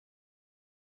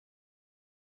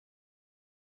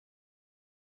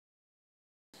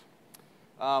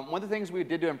One of the things we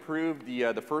did to improve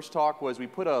the first talk was we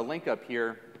put a link up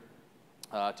here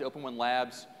to Open One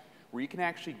Labs where you can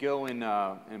actually go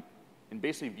and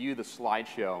basically view the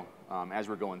slideshow as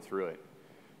we're going through it.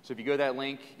 So if you go to that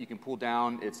link, you can pull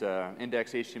down, it's an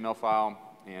index HTML file,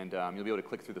 and you'll be able to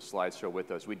click through the slideshow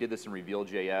with us. We did this in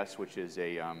Reveal.js, which is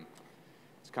it's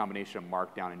a combination of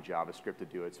Markdown and JavaScript to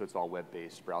do it, so it's all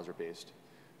web-based, browser-based.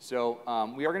 So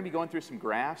we are going to be going through some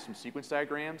graphs, some sequence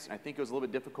diagrams. I think it was a little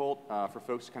bit difficult for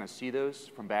folks to kind of see those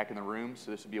from back in the room,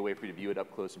 so this would be a way for you to view it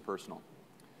up close and personal.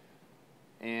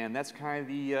 And that's kind of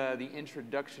the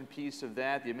introduction piece of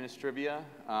that, the administrivia.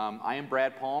 I am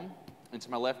Brad Palm, and to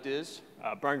my left is?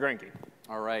 Brian Greunke.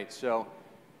 All right, so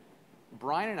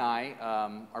Brian and I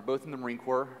are both in the Marine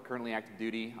Corps, currently active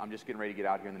duty. I'm just getting ready to get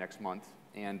out here in the next month.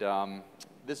 And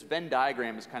this Venn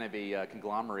diagram is kind of a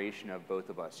conglomeration of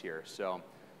both of us here. So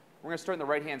we're going to start on the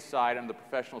right-hand side, on the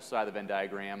professional side of the Venn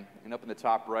diagram. And up in the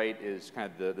top right is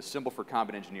kind of the symbol for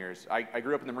combat engineers. I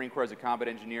grew up in the Marine Corps as a combat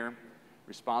engineer,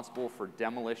 responsible for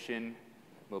demolition,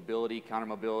 mobility,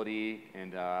 counter-mobility,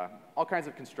 and all kinds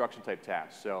of construction-type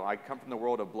tasks. So I come from the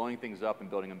world of blowing things up and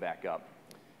building them back up.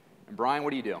 And Brian, what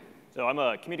do you do? So I'm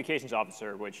a communications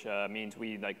officer, which means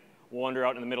we wander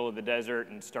out in the middle of the desert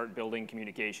and start building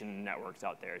communication networks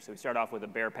out there. So we start off with a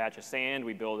bare patch of sand.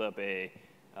 We build up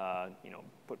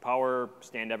put power,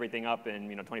 stand everything up,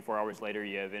 and 24 hours later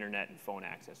you have internet and phone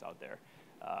access out there,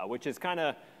 which is kind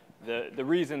of the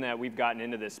reason that we've gotten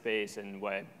into this space and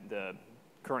why the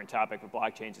current topic of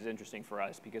blockchains is interesting for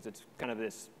us, because it's kind of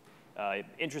this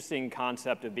interesting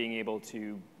concept of being able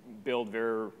to build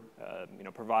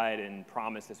provide and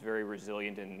promise this very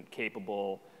resilient and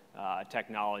capable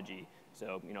technology.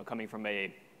 So, coming from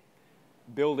a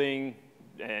building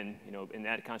and, in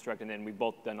that construct, and then we've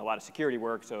both done a lot of security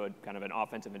work, so kind of an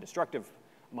offensive and destructive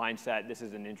mindset, this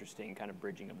is an interesting kind of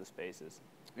bridging of the spaces.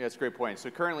 Yeah, that's a great point. So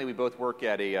currently we both work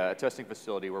at a testing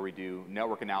facility where we do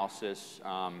network analysis,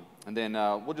 and then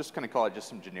we'll just kind of call it just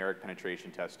some generic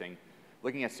penetration testing,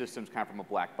 looking at systems kind of from a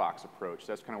black box approach.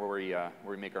 That's kind of where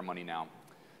we make our money now.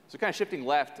 So kind of shifting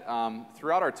left,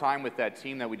 throughout our time with that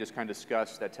team that we just kind of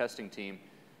discussed, that testing team,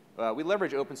 we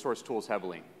leverage open source tools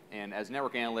heavily. And as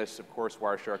network analysts, of course,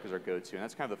 Wireshark is our go-to, and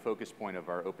that's kind of the focus point of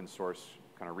our open source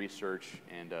kind of research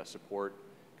and support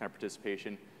kind of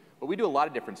participation. But we do a lot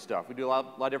of different stuff. We do a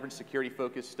lot of different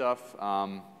security-focused stuff.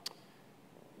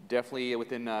 Definitely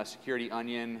within Security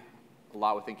Onion, a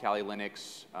lot within Kali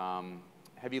Linux,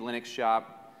 heavy Linux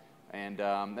shop. And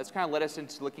that's kind of led us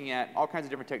into looking at all kinds of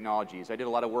different technologies. I did a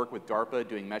lot of work with DARPA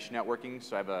doing mesh networking,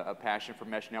 so I have a passion for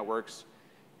mesh networks,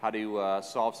 how to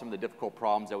solve some of the difficult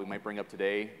problems that we might bring up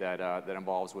today that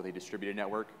involves with a distributed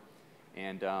network.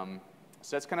 And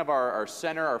so that's kind of our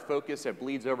center, our focus that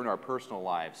bleeds over into our personal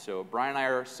lives. So Brian and I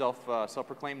are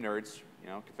self-proclaimed nerds,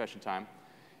 confession time.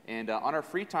 And on our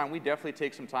free time, we definitely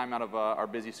take some time out of our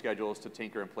busy schedules to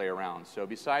tinker and play around. So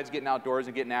besides getting outdoors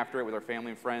and getting after it with our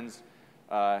family and friends,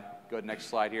 go to the next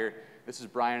slide here. This is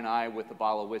Brian and I with a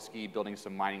bottle of whiskey building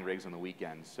some mining rigs on the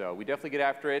weekends. So we definitely get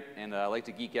after it and like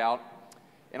to geek out.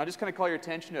 And I'll just kind of call your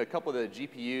attention to a couple of the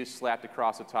GPUs slapped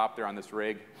across the top there on this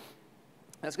rig.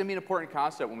 That's going to be an important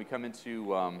concept when we come into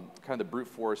kind of the brute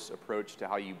force approach to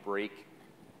how you break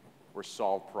or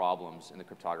solve problems in the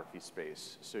cryptography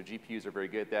space. So GPUs are very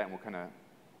good at that, and we'll kind of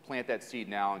plant that seed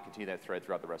now and continue that thread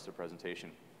throughout the rest of the presentation.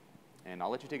 And I'll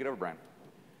let you take it over, Brian.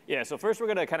 Yeah, so first we're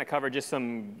going to kind of cover just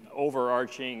some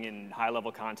overarching and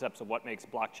high-level concepts of what makes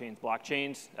blockchains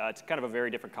blockchains. It's kind of a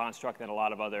very different construct than a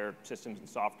lot of other systems and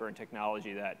software and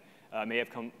technology that may have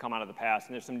come out of the past,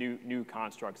 and there's some new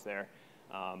constructs there.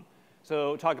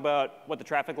 So talk about what the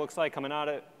traffic looks like coming out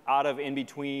of, in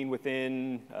between,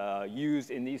 within, used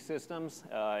in these systems,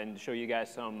 and show you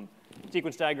guys some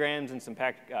sequence diagrams and some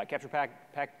packet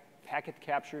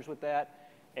captures with that.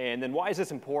 And then why is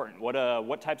this important?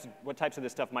 What types of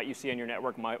this stuff might you see on your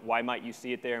network? Why might you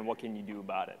see it there, and what can you do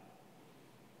about it?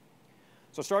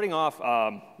 So starting off,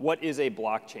 what is a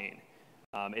blockchain?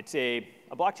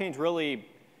 A blockchain's really,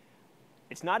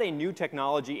 it's not a new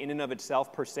technology in and of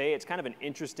itself per se. It's kind of an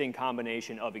interesting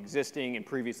combination of existing and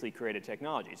previously created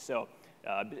technologies. So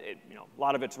a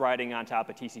lot of it's riding on top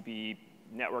of TCP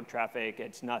network traffic.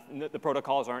 It's not, the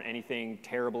protocols aren't anything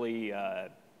terribly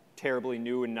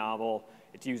new and novel.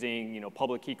 It's using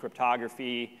public key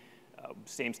cryptography,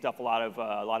 same stuff a lot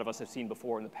of us have seen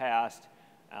before in the past,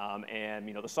 and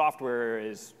the software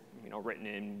is written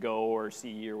in Go or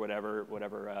C or whatever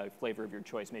flavor of your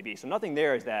choice may be. So nothing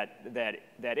there is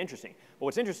that interesting. But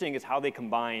what's interesting is how they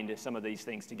combined some of these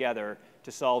things together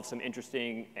to solve some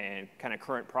interesting and kind of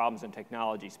current problems in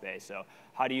technology space. So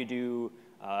how do you do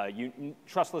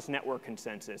trustless network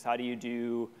consensus? How do you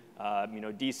do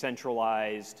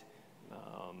decentralized,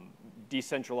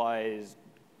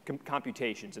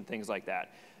 computations and things like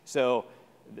that. So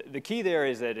the key there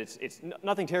is that it's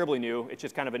nothing terribly new. It's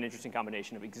just kind of an interesting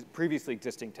combination of previously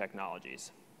existing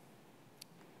technologies.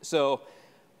 So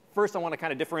first, I want to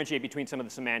kind of differentiate between some of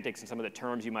the semantics and some of the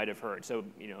terms you might have heard. So,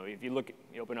 if you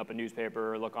open up a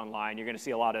newspaper or look online, you're going to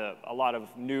see a lot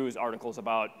of news articles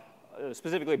about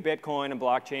specifically Bitcoin and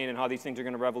blockchain and how these things are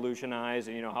going to revolutionize,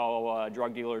 and how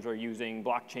drug dealers are using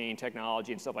blockchain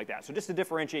technology and stuff like that. So just to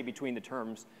differentiate between the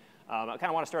terms, I kind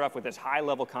of want to start off with this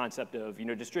high-level concept of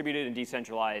distributed and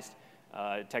decentralized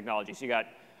technology. So you got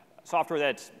software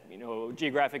that's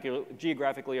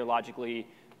geographically or logically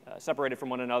separated from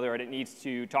one another, and it needs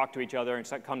to talk to each other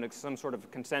and come to some sort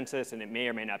of consensus, and it may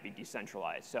or may not be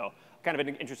decentralized. So kind of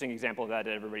an interesting example of that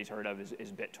everybody's heard of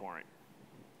is BitTorrent.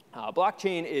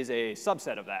 Blockchain is a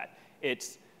subset of that.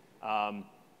 It's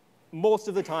most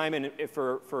of the time, and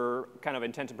for kind of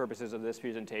intents and purposes of this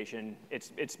presentation,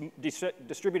 it's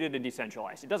distributed and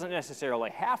decentralized. It doesn't necessarily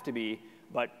have to be,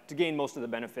 but to gain most of the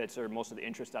benefits or most of the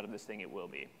interest out of this thing, it will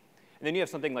be. And then you have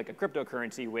something like a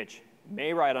cryptocurrency, which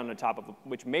may ride on top of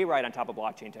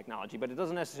blockchain technology, but it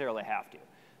doesn't necessarily have to.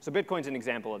 So Bitcoin's an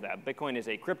example of that. Bitcoin is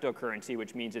a cryptocurrency,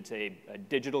 which means it's a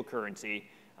digital currency.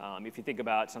 If you think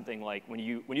about something like when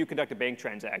you conduct a bank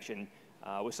transaction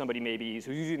with somebody maybe who's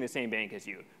using the same bank as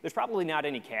you, there's probably not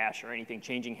any cash or anything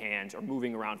changing hands or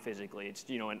moving around physically. It's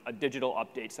a digital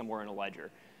update somewhere in a ledger.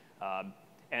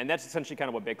 And that's essentially kind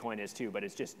of what Bitcoin is too, but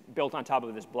it's just built on top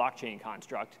of this blockchain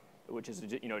construct, which is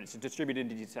it's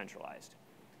distributed and decentralized.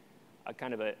 A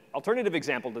kind of an alternative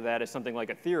example to that is something like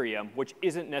Ethereum, which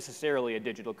isn't necessarily a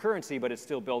digital currency, but it's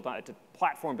still it's a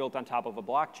platform built on top of a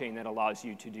blockchain that allows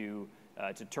you to do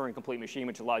it's a Turing-complete machine,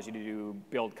 which allows you to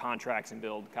build contracts and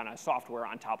build kind of software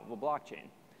on top of a blockchain.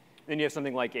 Then you have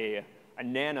something like a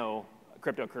nano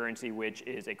cryptocurrency, which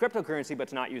is a cryptocurrency, but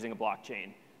it's not using a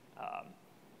blockchain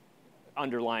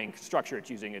underlying structure. It's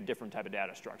using a different type of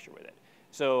data structure with it.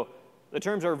 So the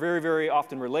terms are very, very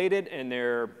often related, and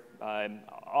they're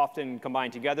often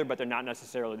combined together, but they're not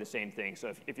necessarily the same thing.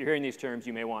 So if you're hearing these terms,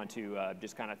 you may want to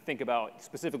just kind of think about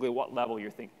specifically what level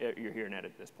you're hearing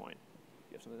at this point.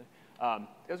 You have something there? I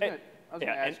was going to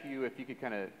ask you if you could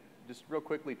kind of just real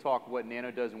quickly talk what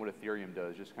Nano does and what Ethereum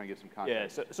does, just kind of give some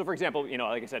context. Yeah, so for example,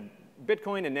 like I said,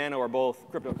 Bitcoin and Nano are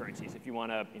both cryptocurrencies. If you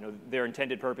want to, their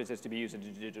intended purpose is to be used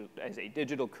as a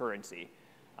digital currency.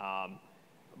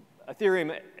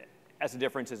 Ethereum, as a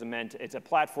difference, it's a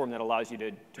platform that allows you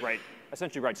to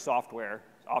essentially write software,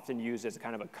 often used as a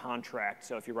kind of a contract.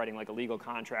 So if you're writing like a legal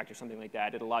contract or something like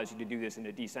that, it allows you to do this in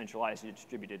a decentralized and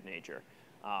distributed nature.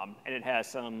 And it has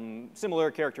some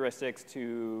similar characteristics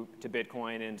to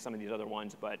Bitcoin and some of these other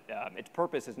ones, but its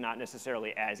purpose is not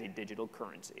necessarily as a digital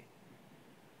currency.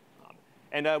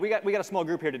 And we got a small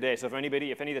group here today, so if any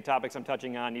of the topics I'm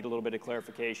touching on need a little bit of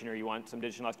clarification or you want some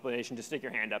additional explanation, just stick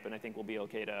your hand up, and I think we'll be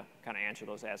okay to kind of answer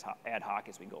those ad hoc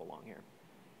as we go along here.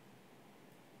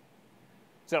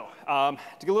 So to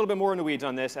get a little bit more in the weeds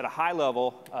on this, at a high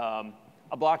level,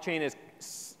 a blockchain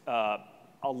is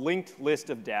a linked list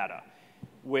of data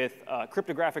with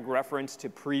cryptographic reference to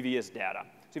previous data.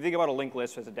 So if you think about a linked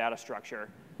list as a data structure,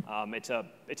 it's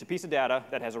a piece of data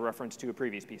that has a reference to a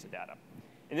previous piece of data.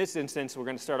 In this instance, we're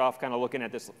going to start off kind of looking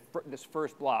at this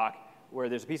first block where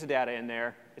there's a piece of data in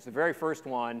there. It's the very first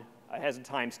one. It has a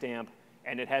timestamp,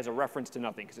 and it has a reference to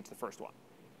nothing because it's the first one.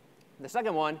 The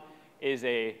second one is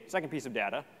a second piece of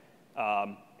data.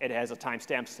 It has a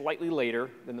timestamp slightly later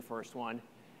than the first one,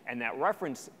 and that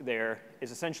reference there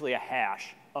is essentially a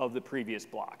hash of the previous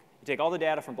block. You take all the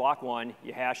data from block 1,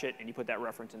 you hash it, and you put that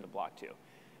reference into block 2.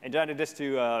 And just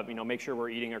to make sure we're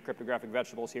eating our cryptographic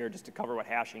vegetables here, just to cover what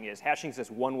hashing is. Hashing is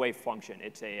this one-way function.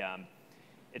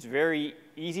 It's very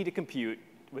easy to compute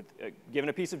with given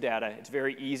a piece of data. It's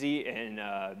very easy and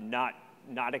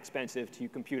not expensive to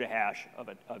compute a hash of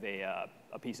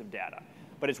a piece of data.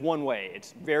 But it's one way.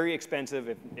 It's very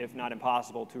expensive, if not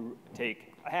impossible, to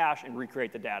take a hash and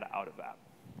recreate the data out of that.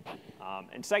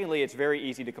 And secondly, it's very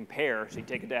easy to compare. So you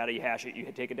take the data, you hash it, you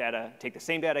take the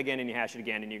same data again, and you hash it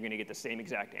again, and you're going to get the same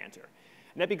exact answer.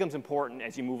 And that becomes important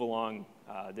as you move along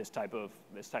this type of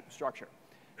structure.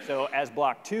 So as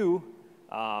block 2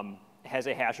 has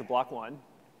a hash of block 1,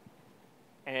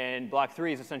 and block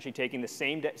 3 is essentially taking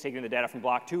the data from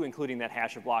block 2, including that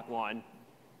hash of block 1,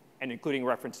 and including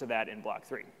reference to that in block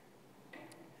 3.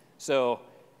 So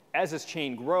as this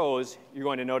chain grows, you're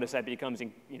going to notice that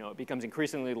it becomes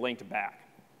increasingly linked back.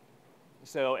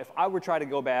 So if I were trying to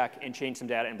go back and change some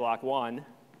data in block 1,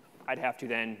 I'd have to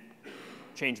then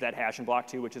change that hash in block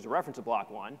 2, which is a reference to block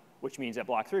 1, which means that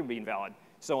block 3 would be invalid.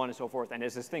 so on and so forth. And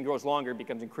as this thing grows longer, it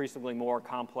becomes increasingly more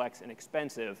complex and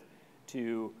expensive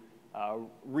to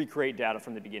recreate data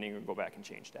from the beginning or go back and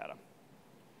change data.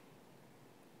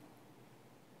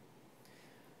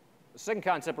 The second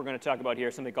concept we're going to talk about here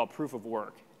is something called proof of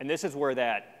work. And this is where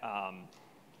that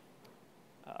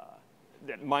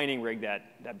mining rig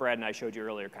that Brad and I showed you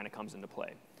earlier kind of comes into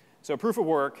play. So proof of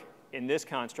work in this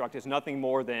construct is nothing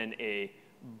more than a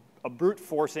brute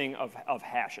forcing of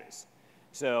hashes.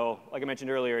 So like I mentioned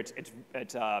earlier,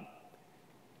 it's a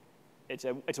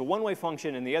one-way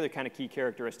function, and the other kind of key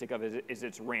characteristic of it is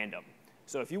it's random.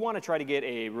 So if you want to try to get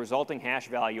a resulting hash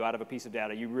value out of a piece of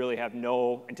data, you really have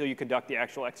until you conduct the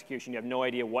actual execution, you have no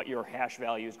idea what your hash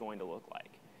value is going to look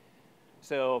like.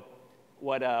 So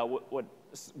what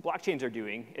blockchains are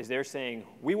doing is they're saying,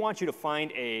 we want you to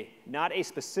find not a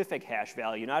specific hash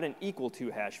value, not an equal to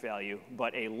hash value,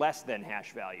 but a less than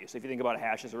hash value. So if you think about a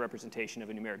hash as a representation of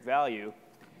a numeric value,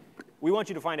 we want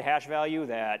you to find a hash value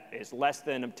that is less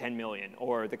than 10 million,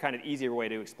 or the kind of easier way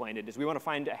to explain it is we want to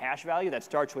find a hash value that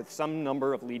starts with some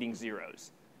number of leading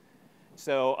zeros.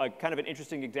 So a kind of an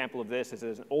interesting example of this is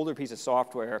an older piece of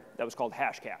software that was called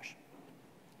Hashcash.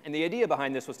 And the idea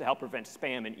behind this was to help prevent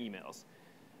spam in emails.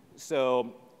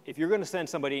 So if you're going to send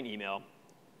somebody an email,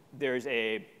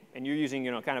 and you're using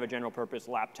kind of a general purpose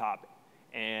laptop,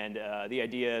 and the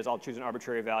idea is I'll choose an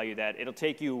arbitrary value that it'll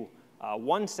take you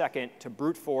 1 second to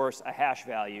brute force a hash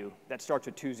value that starts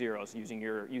with 2 zeros using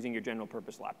your general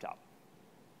purpose laptop.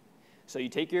 So you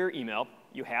take your email,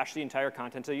 you hash the entire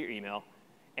contents of your email,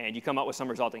 and you come up with some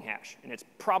resulting hash. And it's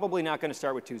probably not going to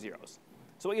start with 2 zeros.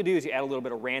 So what you do is you add a little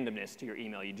bit of randomness to your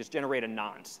email. You just generate a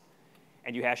nonce,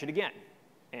 and you hash it again.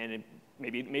 And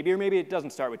maybe it doesn't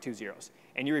start with 2 zeros.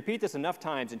 And you repeat this enough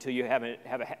times until you have a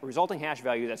resulting hash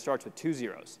value that starts with 2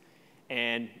 zeros.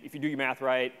 And if you do your math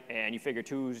right, and you figure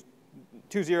 2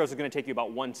 zeros is going to take you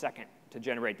about 1 second to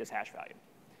generate this hash value.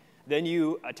 Then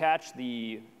you attach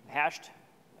the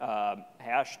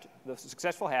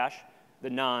successful hash, the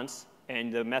nonce,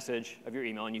 and the message of your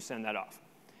email, and you send that off.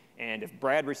 And if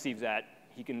Brad receives that,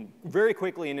 he can very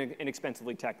quickly and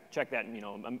inexpensively check that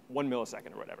in 1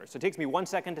 millisecond or whatever. So it takes me 1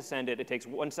 second to send it. It takes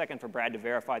 1 second for Brad to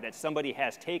verify that somebody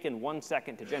has taken 1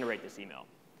 second to generate this email.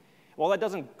 Well, that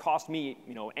doesn't cost me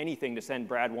anything to send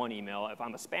Brad one email. If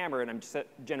I'm a spammer and I'm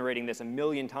generating this 1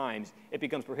 million times, it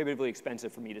becomes prohibitively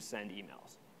expensive for me to send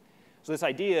emails. So this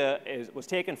idea was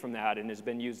taken from that and has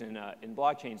been used in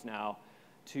blockchains now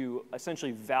to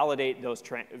essentially validate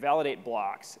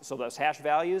blocks. So those hash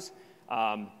values,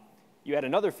 you add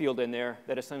another field in there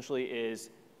that essentially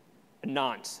is a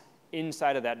nonce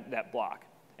inside of that block.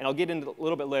 And I'll get into a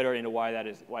little bit later into why that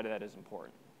is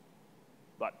important.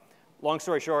 But long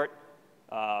story short,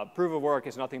 proof of work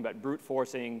is nothing but brute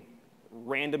forcing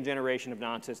random generation of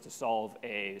nonces to solve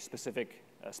a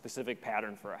specific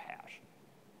pattern for a hash.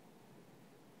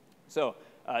 So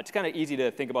it's kind of easy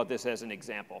to think about this as an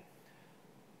example.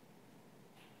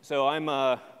 So I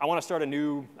want to start a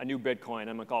new Bitcoin.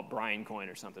 I'm going to call it Brian Coin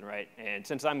or something, right? And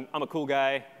since I'm a cool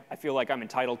guy, I feel like I'm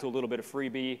entitled to a little bit of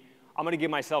freebie. I'm going to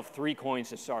give myself 3 coins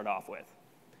to start off with.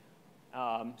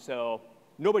 So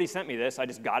nobody sent me this. I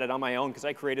just got it on my own because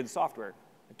I created the software.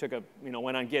 I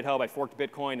went on GitHub, I forked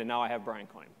Bitcoin, and now I have Brian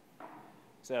Coin.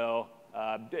 So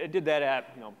I did that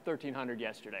at 1300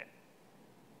 yesterday.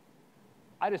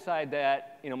 I decide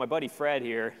that my buddy Fred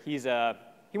here, he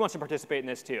wants to participate in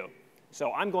this too.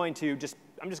 So I'm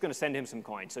just going to send him some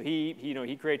coins. So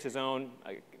he creates his own.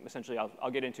 Essentially,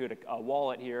 I'll get into it, a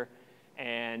wallet here,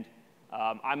 and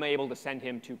I'm able to send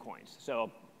him 2 coins. So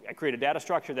I create a data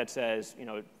structure that says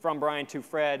from Brian to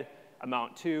Fred,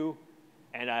 amount 2,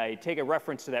 and I take a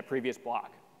reference to that previous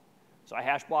block. So I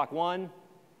hash block 1,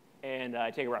 and I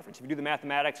take a reference. If you do the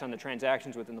mathematics on the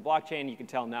transactions within the blockchain, you can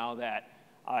tell now that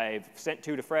I've sent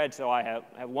 2 to Fred, so I have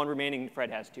 1 remaining.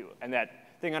 Fred has 2, and that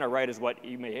thing on our right is what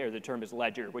you may hear the term is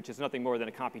ledger, which is nothing more than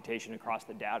a computation across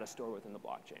the data stored within the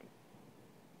blockchain.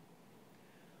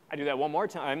 I do that one more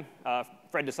time.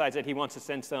 Fred decides that he wants to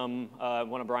send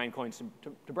one of Brian coins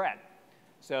to Brad.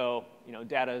 So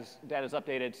data's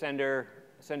updated,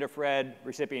 sender Fred,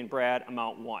 recipient Brad,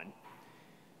 amount 1.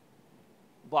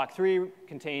 Block 3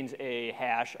 contains a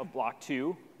hash of block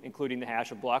 2, including the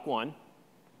hash of block 1.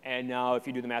 And now if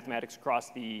you do the mathematics across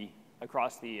the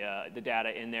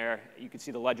data in there, you can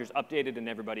see the ledger's updated and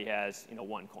everybody has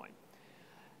 1 coin.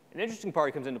 An interesting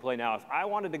part comes into play now. If I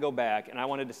wanted to go back and I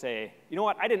wanted to say, you know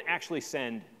what, I didn't actually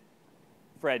send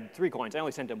Fred 3 coins, I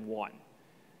only sent him 1.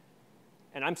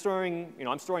 And I'm storing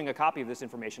a copy of this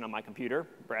information on my computer.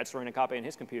 Brad's storing a copy on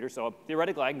his computer, so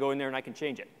theoretically I can go in there and I can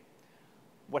change it.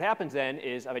 What happens then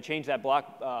is I change that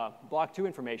block 2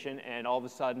 information, and all of a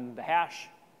sudden the hash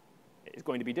is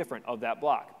going to be different of that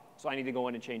block. So I need to go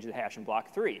in and change the hash in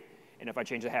block 3. And if I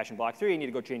change the hash in block 3, I need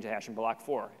to go change the hash in block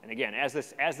 4. And again, as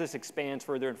this expands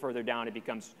further and further down, it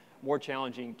becomes more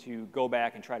challenging to go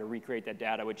back and try to recreate that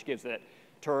data, which gives that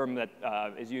term that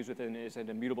is used within is an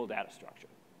immutable data structure.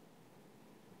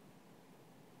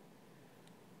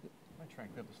 I'm gonna try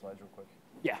and clear up the slides real quick.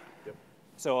 Yeah. Yep.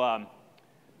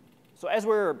 So as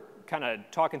we're kind of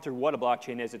talking through what a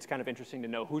blockchain is, it's kind of interesting to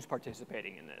know who's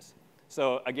participating in this.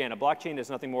 So again, a blockchain is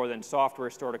nothing more than software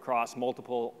stored across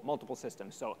multiple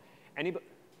systems. So anybody,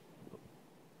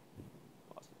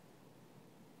 sorry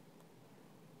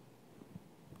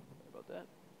about that.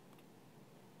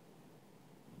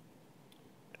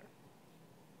 There.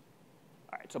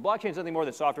 All right, so blockchain is nothing more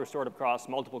than software stored across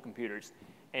multiple computers,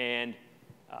 and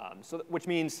which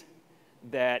means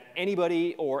that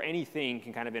anybody or anything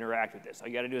can kind of interact with this. All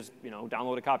you got to do is,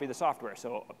 download a copy of the software.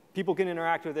 So people can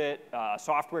interact with it,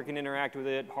 software can interact with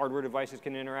it, hardware devices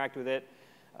can interact with it.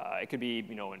 It could be,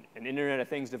 an Internet of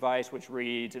Things device which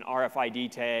reads an RFID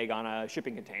tag on a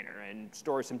shipping container and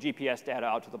stores some GPS data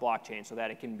out to the blockchain so that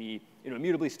it can be,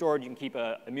 immutably stored. You can keep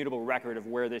a immutable record of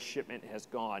where this shipment has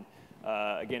gone.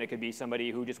 Again, it could be somebody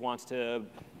who just wants to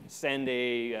send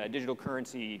a digital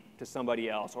currency to somebody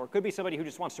else, or it could be somebody who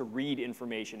just wants to read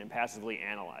information and passively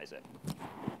analyze it.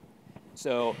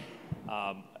 So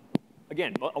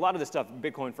again, a lot of this stuff,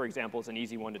 Bitcoin, for example, is an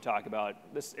easy one to talk about.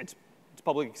 It's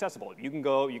publicly accessible. You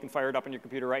can fire it up on your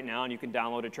computer right now, and you can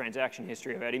download a transaction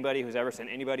history of anybody who's ever sent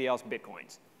anybody else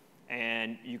Bitcoins.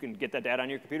 And you can get that data on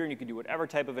your computer, and you can do whatever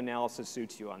type of analysis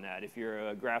suits you on that. If you're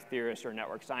a graph theorist or a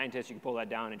network scientist, you can pull that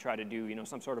down and try to do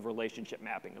some sort of relationship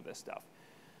mapping of this stuff.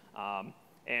 And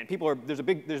there's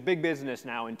big business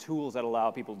now in tools that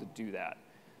allow people to do that.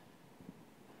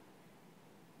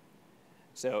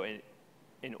 So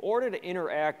in order to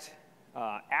interact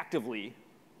actively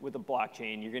with a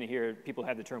blockchain, you're going to hear people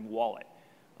have the term wallet.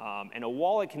 And a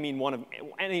wallet can mean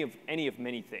any of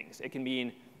many things. It can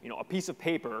mean a piece of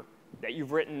paper that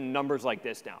you've written numbers like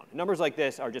this down. Numbers like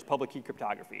this are just public key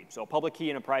cryptography. So a public key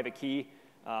and a private key,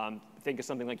 think of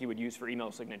something like you would use for email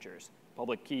signatures.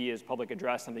 Public key is public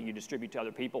address, something you distribute to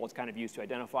other people. It's kind of used to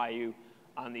identify you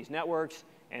on these networks.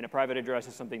 And a private address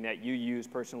is something that you use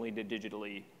personally to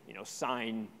digitally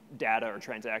sign data or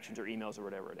transactions or emails or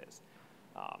whatever it is.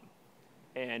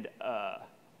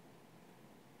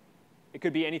 It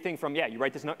could be anything from, you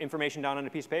write this information down on a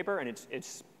piece of paper, and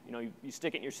it's you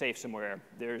stick it in your safe somewhere.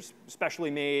 There's specially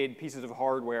made pieces of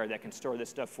hardware that can store this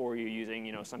stuff for you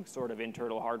using some sort of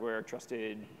internal hardware,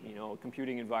 trusted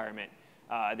computing environment.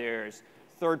 There's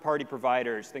third-party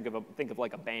providers. Think of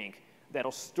like a bank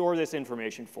that'll store this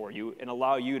information for you and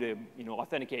allow you to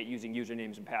authenticate using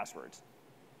usernames and passwords.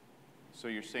 So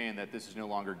you're saying that this is no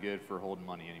longer good for holding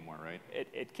money anymore, right?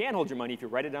 It can hold your money if you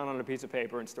write it down on a piece of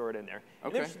paper and store it in there.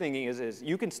 Okay. The interesting thing is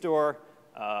you can store,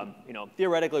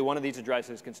 theoretically, one of these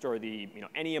addresses can store the,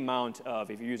 any amount of,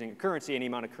 if you're using a currency, any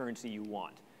amount of currency you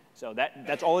want. So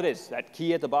that's all it is. That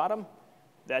key at the bottom,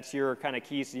 that's your kind of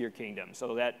keys to your kingdom.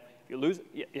 So that if you lose,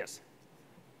 yes.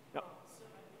 No. So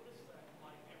I noticed that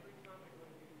every time I go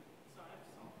to do, so I have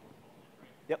a software component,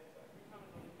 right? Yep. So every time I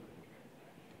go to do a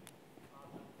transaction,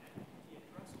 the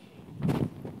address changes.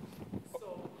 So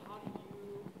how do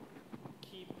you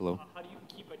keep? Hello? How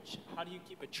do you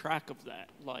keep a track of that?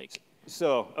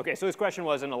 So his question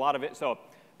was, and a lot of it, so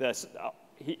this,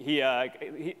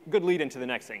 good lead into the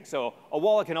next thing. So a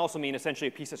wallet can also mean essentially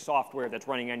a piece of software that's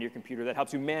running on your computer that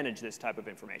helps you manage this type of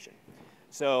information.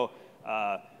 So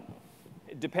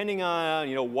depending on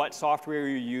what software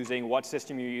you're using, what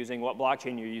system you're using, what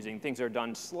blockchain you're using, things are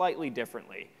done slightly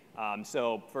differently.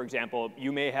 So for example,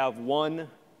 you may have one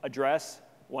address,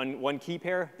 one key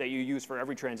pair that you use for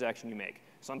every transaction you make.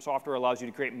 Some software allows you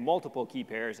to create multiple key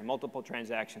pairs and multiple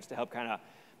transactions to help kind of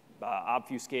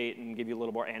obfuscate and give you a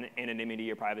little more anonymity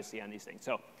or privacy on these things.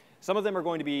 So some of them are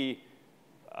going to be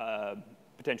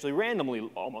potentially randomly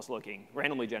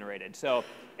generated. So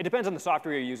it depends on the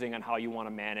software you're using on how you want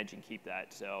to manage and keep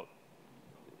that. So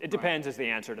it depends is the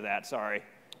answer to that, sorry.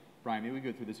 Brian, maybe we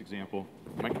go through this example.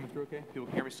 Am I coming through okay? People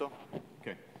can hear me still?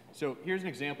 Okay. So here's an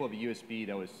example of a USB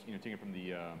that was taken from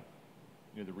the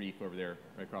the reef over there,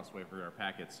 right across the way for our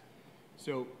packets.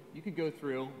 So you could go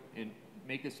through and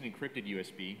make this an encrypted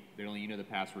USB that only you know the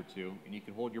password to, and you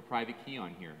can hold your private key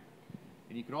on here.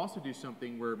 And you could also do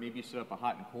something where maybe you set up a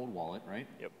hot and cold wallet, right?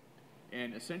 Yep.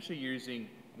 And essentially you're using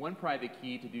one private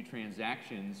key to do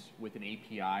transactions with an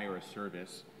API or a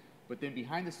service, but then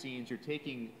behind the scenes you're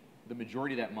taking the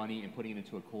majority of that money and putting it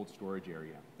into a cold storage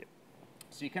area. Yep.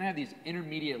 So you kind of have these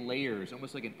intermediate layers,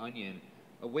 almost like an onion,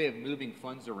 a way of moving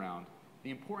funds around. The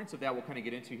importance of that we'll kind of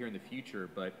get into here in the future,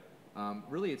 but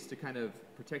Really, it's to kind of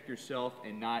protect yourself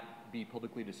and not be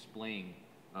publicly displaying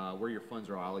where your funds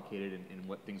are allocated and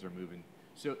what things are moving.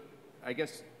 So I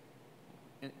guess,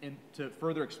 and to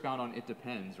further expound on it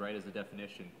depends, right, as a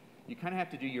definition, you kind of have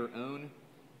to do your own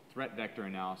threat vector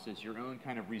analysis, your own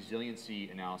kind of resiliency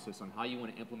analysis on how you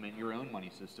want to implement your own money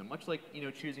system, much like, you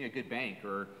know, choosing a good bank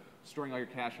or storing all your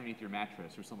cash underneath your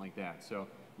mattress or something like that. So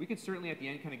we could certainly at the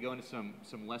end kind of go into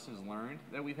some lessons learned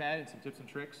that we've had and some tips and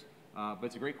tricks. But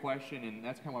it's a great question, and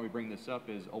that's kind of why we bring this up,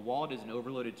 is a wallet is an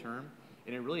overloaded term,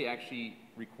 and it really actually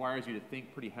requires you to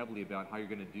think pretty heavily about how you're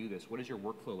going to do this. What is your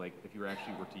workflow like if you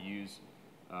actually were to use,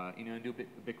 you know, and do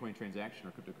a Bitcoin transaction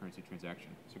or cryptocurrency transaction?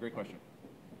 It's a great question.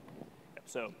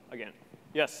 So again,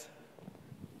 yes?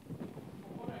 From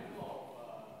what I know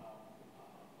of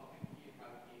public key and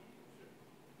private key encryption,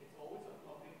 it's always a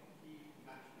public key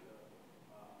matched to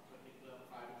the particular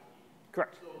private key.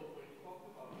 Correct. So when you talk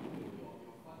about moving your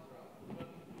funds around, but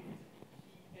if it's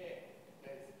key pair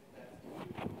that's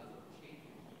if you doesn't change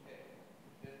the key pair,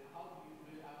 then how do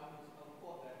you? I was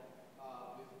thought that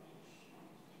with each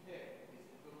key pair is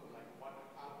equivalent like one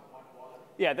account or one wallet.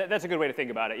 Yeah, that's a good way to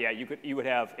think about it. Yeah, you would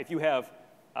have, if you have,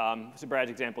 so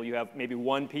Brad's example, you have maybe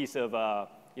one piece of,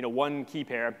 you know, one key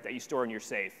pair that you store in your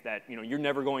safe that, you know, you're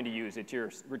never going to use. It's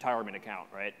your retirement account,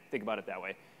 right? Think about it that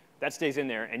way. That stays in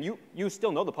there, and you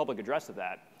still know the public address of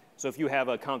that. So if you have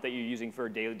an account that you're using for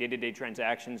day-to-day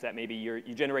transactions, that maybe you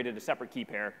generated a separate key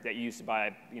pair that you used to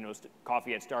buy, you know,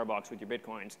 coffee at Starbucks with your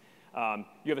Bitcoins,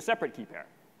 you have a separate key pair.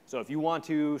 So if you want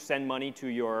to send money to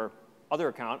your other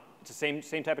account, it's the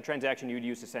same type of transaction you'd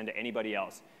use to send to anybody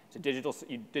else. It's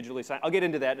you digitally sign. I'll get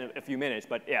into that in a few minutes,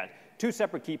 but yeah, two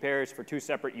separate key pairs for two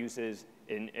separate uses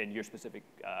in your specific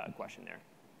question there.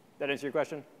 That answer your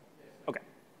question? Yes. Okay.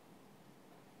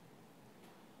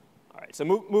 All right, so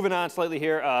moving on slightly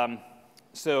here.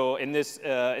 So in this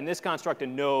construct, a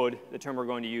node, the term we're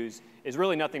going to use, is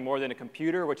really nothing more than a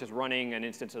computer which is running an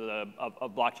instance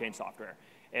of blockchain software.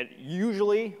 It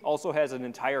usually also has an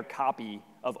entire copy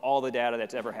of all the data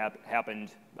that's ever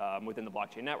happened within the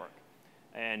blockchain network.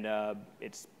 And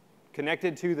it's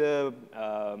connected to the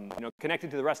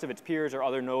connected to the rest of its peers or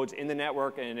other nodes in the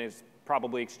network, and is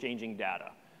probably exchanging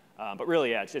data. But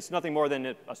really, yeah, it's nothing more than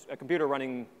a computer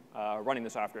running the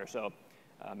software. So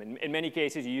in many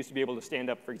cases, you used to be able to stand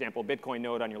up, for example, a Bitcoin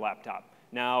node on your laptop.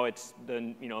 Now it's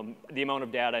the amount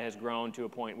of data has grown to a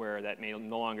point where that may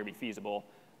no longer be feasible.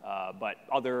 But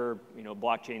other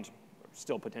blockchains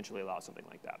still potentially allow something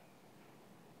like that.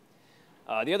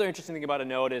 The other interesting thing about a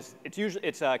node is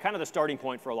it's kind of the starting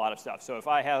point for a lot of stuff. So if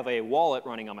I have a wallet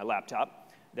running on my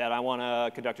laptop that I want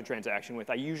to conduct a transaction with,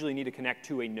 I usually need to connect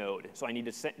to a node. So I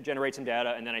need to generate some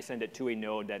data, and then I send it to a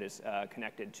node that is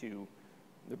connected to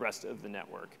the rest of the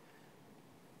network.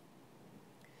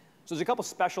 So there's a couple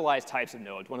specialized types of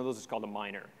nodes. One of those is called a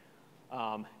miner.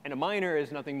 And a miner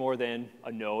is nothing more than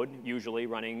a node, usually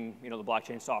running the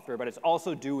blockchain software, but it's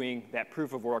also doing that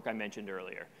proof of work I mentioned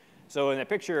earlier. So in that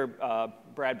picture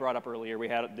Brad brought up earlier, we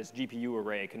had this GPU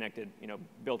array connected,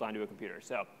 built onto a computer.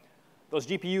 So those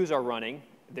GPUs are running.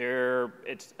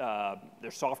 There's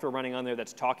software running on there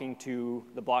that's talking to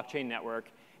the blockchain network,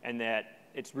 and that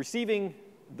it's receiving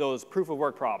those proof of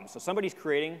work problems. So somebody's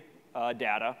creating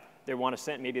data.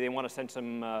 Maybe they want to send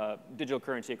some digital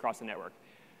currency across the network.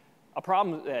 A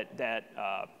problem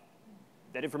that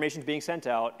information is being sent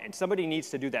out, and somebody needs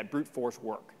to do that brute force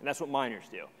work, and that's what miners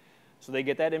do. So they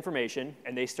get that information,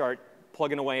 and they start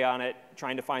plugging away on it,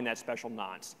 trying to find that special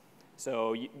nonce.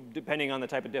 So depending on the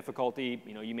type of difficulty,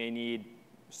 you may need,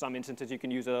 some instances you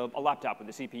can use a laptop with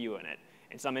a CPU in it.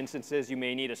 In some instances, you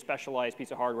may need a specialized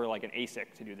piece of hardware like an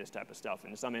ASIC to do this type of stuff.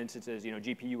 In some instances,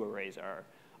 GPU arrays are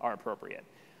appropriate.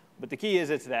 But the key is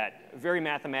it's that very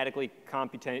mathematically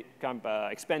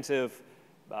expensive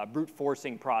brute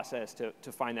forcing process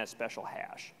to find that special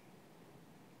hash.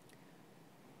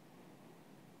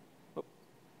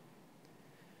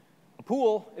 A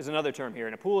pool is another term here,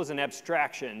 and a pool is an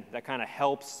abstraction that kind of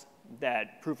helps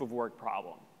that proof of work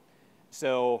problem.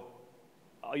 So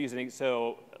I'll use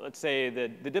so let's say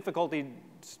the difficulty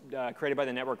created by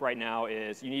the network right now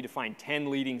is you need to find 10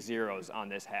 leading zeros on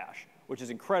this hash, which is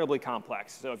incredibly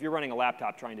complex. So if you're running a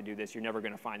laptop trying to do this, you're never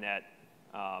going to find that.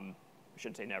 I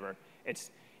shouldn't say never.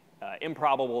 It's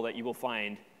improbable that you will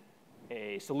find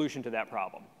a solution to that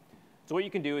problem. So what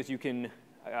you can do is you can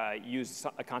use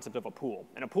a concept of a pool.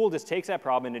 And a pool just takes that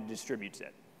problem and it distributes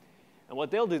it. And what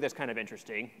they'll do that's kind of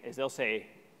interesting is they'll say,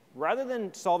 rather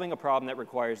than solving a problem that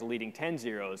requires a leading 10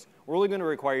 zeros, we're only going to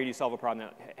require you to solve a problem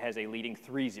that has a leading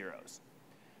 3 zeros.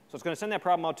 So it's going to send that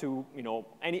problem out to,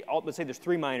 let's say there's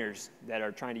 3 miners that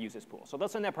are trying to use this pool. So they'll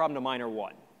send that problem to miner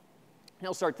 1.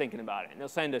 they'll start thinking about it. And they'll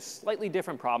send a slightly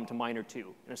different problem to miner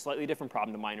 2 and a slightly different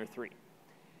problem to miner 3.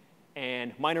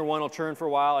 And miner 1 will churn for a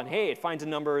while, and hey, it finds a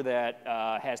number that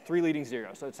has 3 leading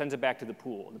zeros, so it sends it back to the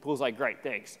pool. And the pool's like, great,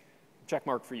 thanks, check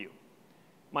mark for you.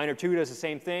 Miner 2 does the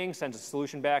same thing, sends a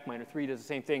solution back. Miner 3 does the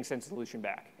same thing, sends a solution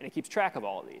back. And it keeps track of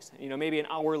all of these. You know, maybe an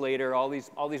hour later, all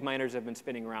these miners have been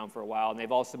spinning around for a while, and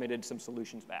they've all submitted some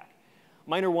solutions back.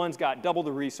 Miner 1's got double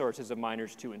the resources of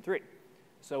miners 2 and 3.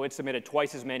 So it submitted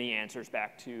twice as many answers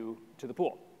back to the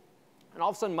pool. And all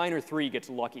of a sudden, miner 3 gets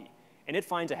lucky. And it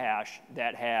finds a hash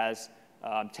that has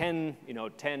 10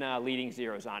 leading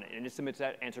zeros on it. And it submits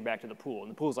that answer back to the pool.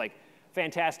 And the pool's like,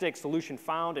 fantastic, solution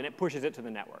found, and it pushes it to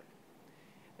the network.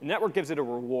 The network gives it a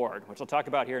reward, which I'll talk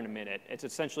about here in a minute. It's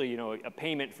essentially a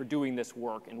payment for doing this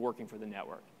work and working for the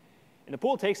network. And the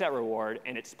pool takes that reward,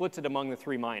 and it splits it among the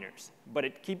 3 miners. But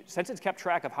since it's kept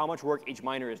track of how much work each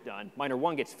miner has done, miner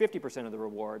 1 gets 50% of the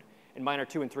reward, and miner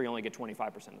 2 and 3 only get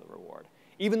 25% of the reward.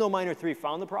 Even though miner 3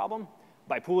 found the problem,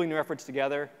 by pooling their efforts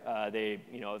together, they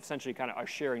essentially kind of are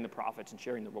sharing the profits and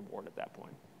sharing the reward at that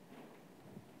point.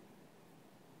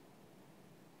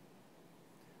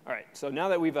 All right, so now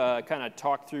that we've kind of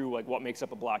talked through like what makes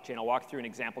up a blockchain, I'll walk through an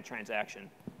example transaction.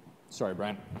 Sorry,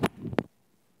 Brian.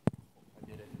 I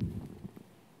did it.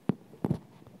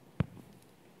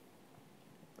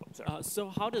 Oh, so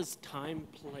how does time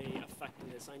play affect in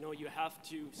this? I know you have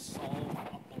to solve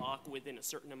a block within a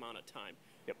certain amount of time.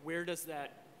 Yep. Where does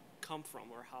that come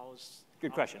from, or how's?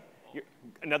 Good question.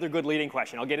 Another good leading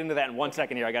question. I'll get into that in 1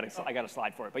 second here. I got a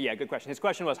slide for it. But yeah, good question. His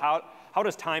question was, how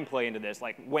does time play into this?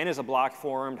 Like, when is a block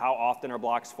formed? How often are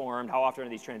blocks formed? How often are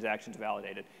these transactions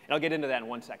validated? And I'll get into that in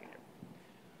 1 second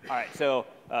here. All right, so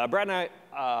Brad and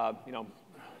I,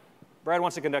 Brad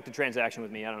wants to conduct a transaction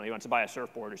with me. I don't know, he wants to buy a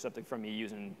surfboard or something from me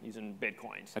using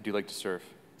Bitcoins. I do like to surf.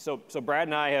 So Brad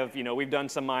and I have, we've done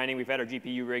some mining. We've had our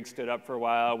GPU rig stood up for a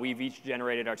while. We've each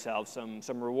generated ourselves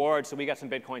some rewards. So we got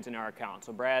some Bitcoins in our account.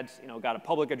 So Brad's, got a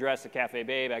public address at Cafe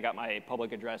Babe. I got my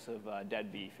public address of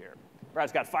Dead Beef here.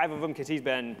 Brad's got 5 of them because he's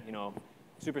been,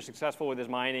 super successful with his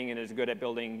mining and is good at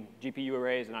building GPU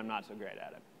arrays, and I'm not so great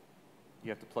at it. You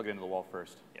have to plug it into the wall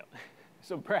first. Yep.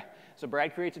 So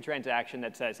Brad creates a transaction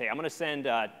that says, hey, I'm going to send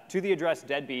to the address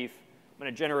Dead Beef. I'm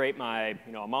going to generate my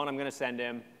amount I'm going to send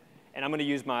him. And I'm going to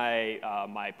use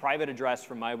my private address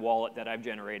from my wallet that I've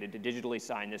generated to digitally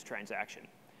sign this transaction.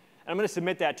 And I'm going to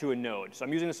submit that to a node. So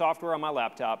I'm using the software on my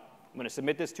laptop. I'm going to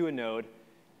submit this to a node,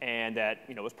 and that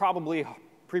was probably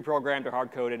pre-programmed or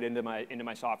hard-coded into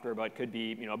my software, but it could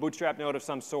be a bootstrap node of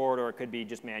some sort, or it could be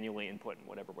just manually input in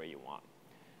whatever way you want.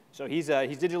 So he's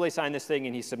digitally signed this thing,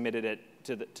 and he submitted it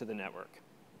to the network.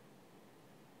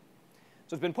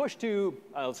 So it's been pushed to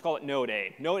let's call it Node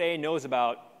A. Node A knows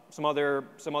about some other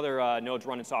nodes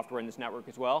running software in this network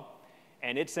as well.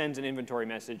 And it sends an inventory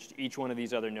message to each one of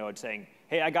these other nodes saying,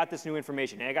 hey, I got this new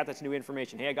information. Hey, I got this new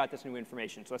information. Hey, I got this new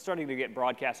information. So it's starting to get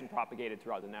broadcast and propagated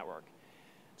throughout the network.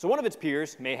 So one of its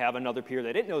peers may have another peer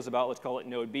that it knows about. Let's call it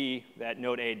Node B, that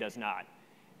Node A does not.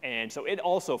 And so it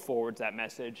also forwards that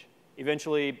message.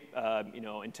 Eventually,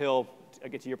 until I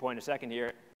get to your point in a second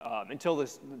here, until the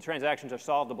transactions are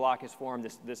solved, the block is formed,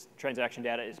 this transaction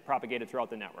data is propagated throughout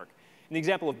the network. In the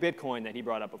example of Bitcoin that he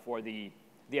brought up before, the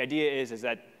idea is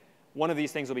that one of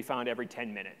these things will be found every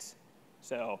 10 minutes.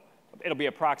 So it'll be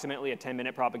approximately a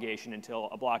 10-minute propagation until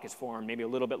a block is formed, maybe a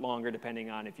little bit longer depending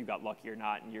on if you got lucky or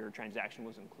not and your transaction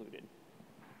was included.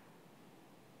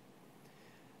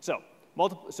 So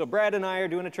Brad and I are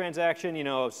doing a transaction.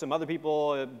 Some other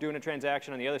people are doing a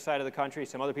transaction on the other side of the country.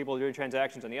 Some other people are doing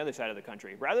transactions on the other side of the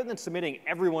country. Rather than submitting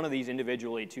every one of these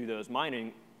individually to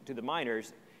the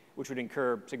miners, which would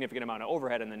incur a significant amount of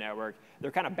overhead in the network, they're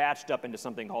kind of batched up into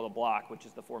something called a block, which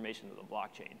is the formation of the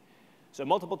blockchain. So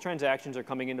multiple transactions are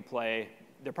coming into play.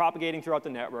 They're propagating throughout the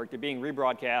network. They're being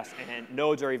rebroadcast, and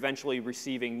nodes are eventually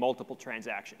receiving multiple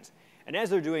transactions. And as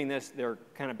they're doing this, they're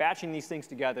kind of batching these things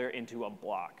together into a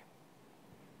block.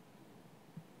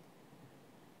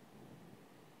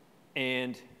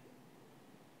 And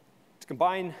to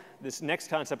combine this next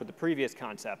concept with the previous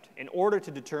concept, in order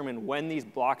to determine when these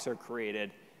blocks are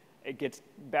created, it gets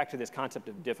back to this concept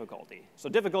of difficulty. So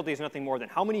difficulty is nothing more than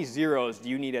how many zeros do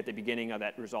you need at the beginning of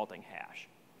that resulting hash.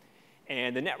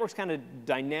 And the network's kind of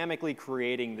dynamically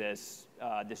creating this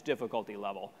difficulty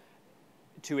level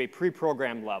to a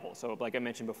pre-programmed level. So like I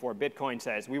mentioned before, Bitcoin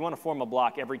says we want to form a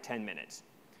block every 10 minutes.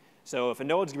 So if a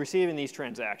node's receiving these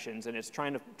transactions and it's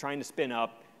trying to spin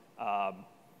up,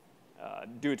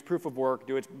 do its proof of work,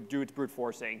 do its brute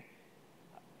forcing,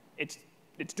 it's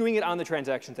doing it on the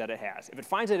transactions that it has. If it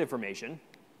finds that information,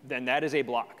 then that is a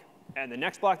block. And the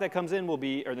next block that comes in will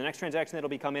be, or the next transaction that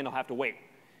will come in will have to wait.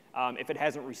 If it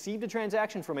hasn't received a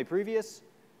transaction from a previous,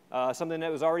 something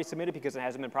that was already submitted because it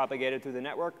hasn't been propagated through the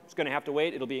network, it's going to have to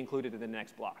wait. It'll be included in the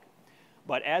next block.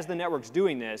 But as the network's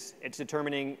doing this, it's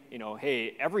determining,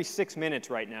 hey, every 6 minutes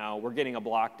right now, we're getting a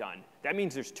block done. That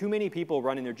means there's too many people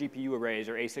running their GPU arrays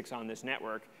or ASICs on this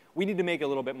network. We need to make it a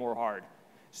little bit more hard.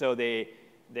 So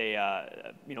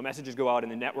messages go out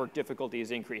and the network difficulty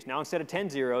is increased. Now instead of 10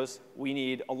 zeros, we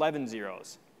need 11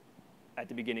 zeros at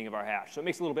the beginning of our hash. So it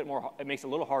makes it a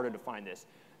little harder to find this.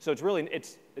 So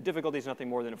the difficulty is nothing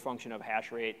more than a function of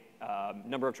hash rate,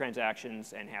 number of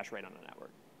transactions, and hash rate on the network.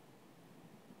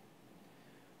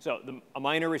 So a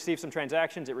miner receives some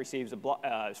transactions. It receives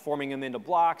it's forming them into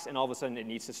blocks, and all of a sudden it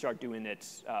needs to start doing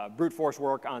its brute force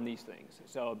work on these things.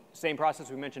 So same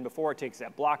process we mentioned before. It takes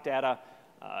that block data.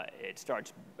 It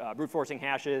starts brute forcing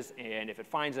hashes, and if it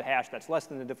finds a hash that's less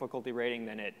than the difficulty rating,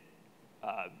 then it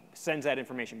sends that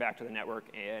information back to the network,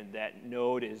 and that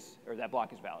that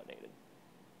block is validated.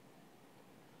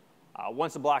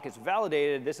 Once the block is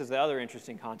validated, this is the other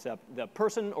interesting concept. The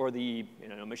person or the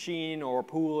machine or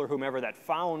pool or whomever that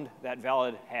found that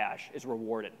valid hash is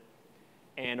rewarded.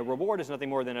 And a reward is nothing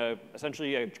more than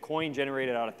essentially a coin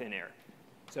generated out of thin air.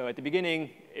 So at the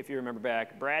beginning, if you remember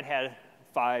back, Brad had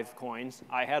 5 coins.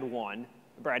 I had 1.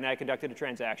 Brad and I conducted a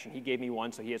transaction. He gave me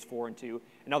 1, so he has 4 and 2.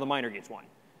 And now the miner gets 1.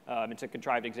 It's a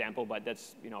contrived example, but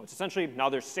that's, it's essentially now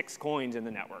there's 6 coins in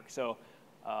the network. So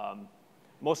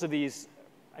most of these,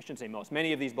 I shouldn't say most,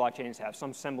 many of these blockchains have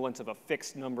some semblance of a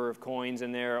fixed number of coins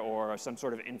in there or some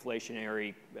sort of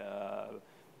inflationary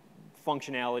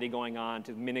functionality going on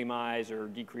to minimize or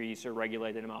decrease or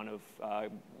regulate the amount of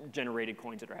generated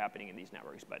coins that are happening in these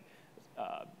networks. But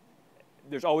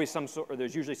there's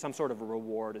usually some sort of a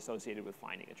reward associated with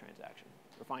finding a transaction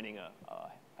or finding a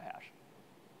hash.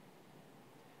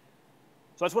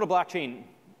 So that's what a blockchain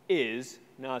is.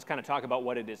 Now let's kind of talk about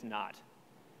what it is not.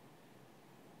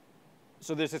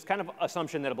 So there's this kind of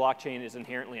assumption that a blockchain is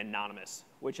inherently anonymous,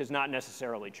 which is not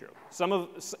necessarily true.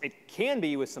 It can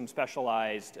be with some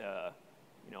specialized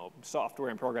software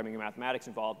and programming and mathematics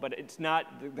involved, but it's not,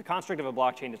 the construct of a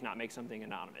blockchain does not make something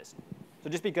anonymous. So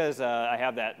just because I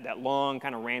have that long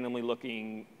kind of randomly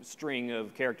looking string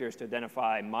of characters to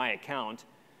identify my account,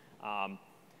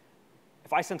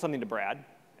 if I send something to Brad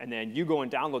and then you go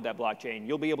and download that blockchain,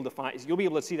 you'll be able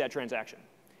to see that transaction.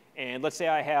 And let's say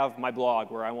I have my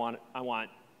blog where I want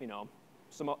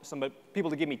some people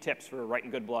to give me tips for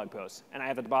writing good blog posts. And I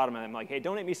have at the bottom, and I'm like, hey,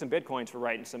 donate me some Bitcoins for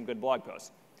writing some good blog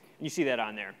posts. And you see that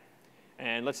on there.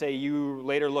 And let's say you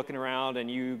later looking around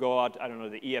and you go out, I don't know,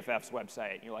 the EFF's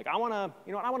website. And you're like, I want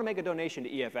to make a donation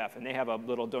to EFF. And they have a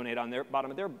little donate on their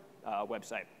bottom of their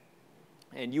website.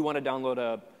 And you want to download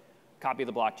a copy of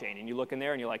the blockchain. And you look in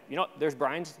there and you're like, there's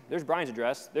Brian's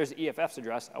address. There's EFF's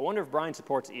address. I wonder if Brian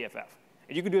supports EFF.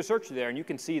 And you can do a search there and you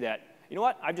can see that,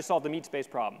 I've just solved the meat space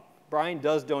problem. Brian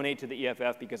does donate to the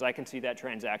EFF because I can see that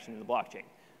transaction in the blockchain.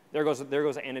 There goes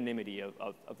the anonymity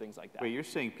of things like that. Wait, you're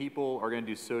saying people are going to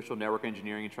do social network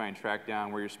engineering and try and track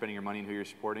down where you're spending your money and who you're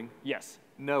supporting? Yes.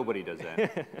 Nobody does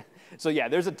that. So yeah,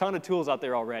 there's a ton of tools out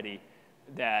there already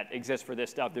that exist for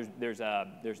this stuff.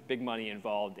 There's big money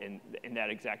involved in that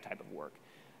exact type of work.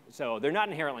 So they're not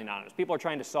inherently anonymous. People are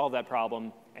trying to solve that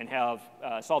problem and have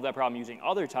solved that problem using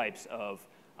other types of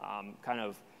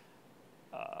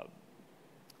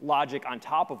logic on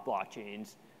top of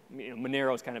blockchains.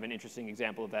 Monero is kind of an interesting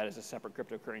example of that as a separate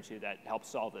cryptocurrency that helps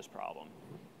solve this problem.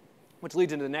 Which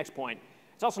leads into the next point.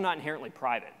 It's also not inherently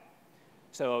private.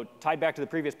 So tied back to the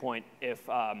previous point, if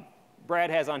Brad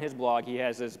has on his blog, he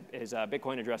has his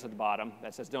Bitcoin address at the bottom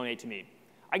that says donate to me.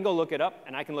 I can go look it up,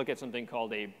 and I can look at something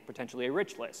called potentially a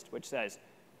rich list, which says,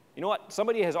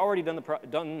 somebody has already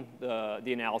done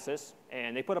the analysis,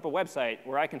 and they put up a website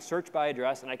where I can search by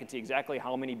address, and I can see exactly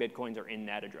how many Bitcoins are in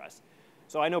that address.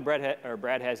 So I know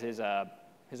Brad has his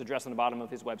address on the bottom of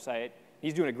his website.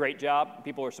 He's doing a great job.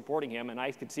 People are supporting him, and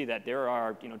I could see that there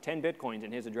are 10 Bitcoins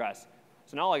in his address.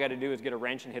 So now all I got to do is get a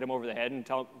wrench and hit him over the head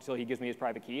until he gives me his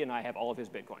private key, and I have all of his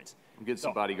Bitcoins. Get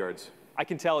some bodyguards. I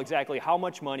can tell exactly how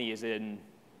much money is in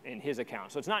his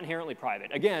account. So it's not inherently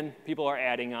private. Again, people are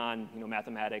adding on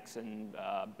mathematics and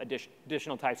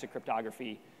additional types of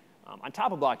cryptography on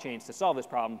top of blockchains to solve this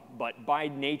problem, but by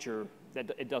nature,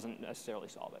 it doesn't necessarily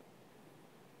solve it.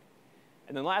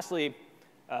 And then lastly,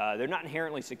 they're not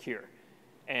inherently secure.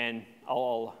 And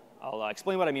I'll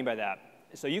explain what I mean by that.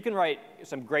 So you can write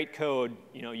some great code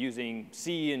using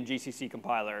C and GCC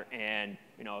compiler, and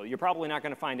you're probably not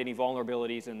going to find any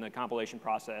vulnerabilities in the compilation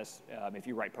process if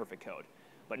you write perfect code.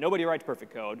 But nobody writes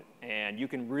perfect code, and you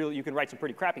can write some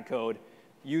pretty crappy code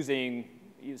using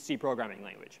C programming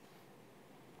language.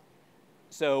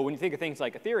 So when you think of things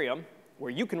like Ethereum, where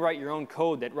you can write your own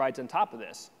code that rides on top of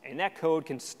this, and that code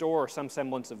can store some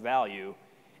semblance of value,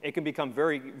 it can become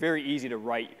very, very easy to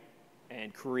write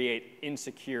and create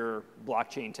insecure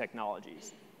blockchain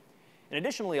technologies. And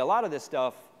additionally, a lot of this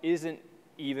stuff isn't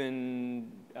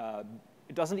even,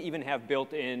 it doesn't even have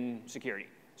built-in security.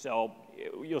 So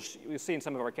you'll see in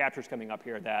some of our captures coming up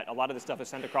here that a lot of this stuff is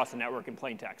sent across the network in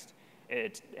plain text.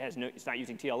 It's not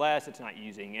using TLS, it's not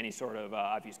using any sort of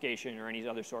obfuscation or any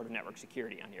other sort of network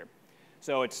security on here.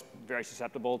 So it's very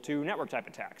susceptible to network type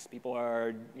attacks. People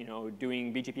are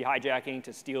doing BGP hijacking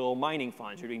to steal mining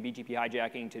funds. They're doing BGP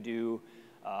hijacking to do,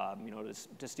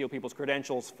 to steal people's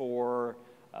credentials for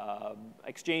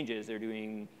exchanges. They're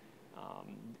doing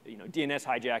DNS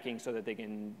hijacking so that they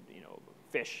can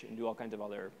phish and do all kinds of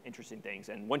other interesting things.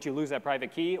 And once you lose that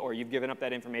private key or you've given up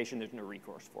that information, there's no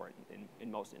recourse for it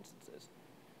in most instances.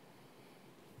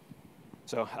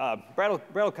 So Brad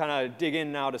will kind of dig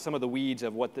in now to some of the weeds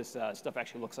of what this stuff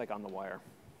actually looks like on the wire.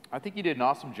 I think you did an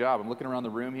awesome job. I'm looking around the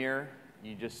room here.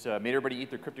 You just made everybody eat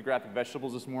their cryptographic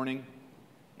vegetables this morning,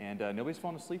 and nobody's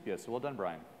fallen asleep yet, so well done,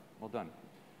 Brian. Well done.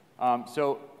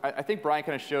 So I think Brian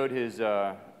kind of showed his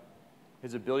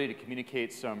ability to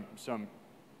communicate some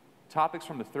topics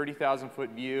from the 30,000-foot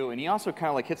view, and he also kind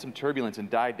of like hit some turbulence and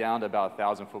died down to about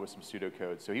 1,000 foot with some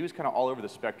pseudocode. So he was kind of all over the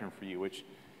spectrum for you, which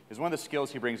is one of the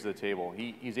skills he brings to the table.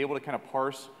 He's able to kind of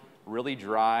parse really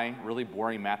dry, really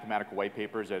boring mathematical white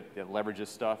papers that leverage this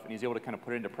stuff, and he's able to kind of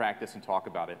put it into practice and talk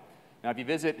about it. Now, if you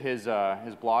visit his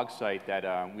blog site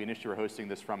that we initially were hosting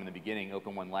this from in the beginning,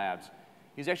 Open One Labs,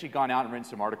 he's actually gone out and written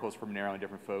some articles for Monero and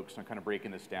different folks on kind of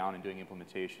breaking this down and doing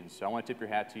implementations. So I want to tip your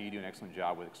hat to you. You do an excellent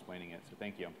job with explaining it, so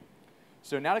thank you.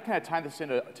 So now to kind of tie this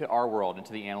into our world,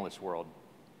 into the analyst world,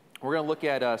 we're going to look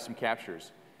at some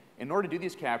captures. In order to do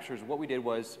these captures, what we did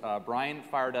was Brian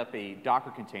fired up a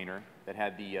Docker container that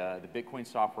had the Bitcoin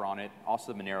software on it,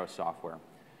 also the Monero software.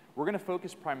 We're going to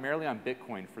focus primarily on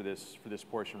Bitcoin for this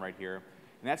portion right here,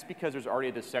 and that's because there's already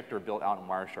a dissector built out in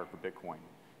Wireshark for Bitcoin.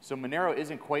 So Monero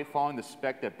isn't quite following the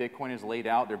spec that Bitcoin has laid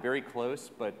out. They're very close,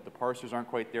 but the parsers aren't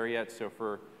quite there yet. So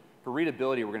for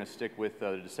readability, we're going to stick with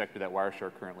the dissector that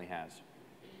Wireshark currently has.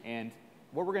 And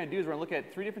what we're going to do is we're going to look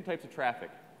at 3 different types of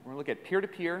traffic. We're going to look at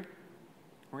peer-to-peer,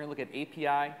 we're going to look at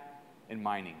API, and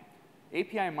mining.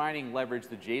 API mining leverage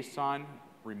the JSON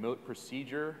remote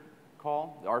procedure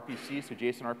call, the RPC. So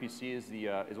JSON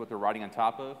RPC is what they're riding on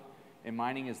top of, and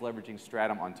mining is leveraging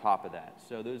Stratum on top of that.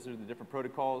 So those are the different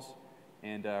protocols,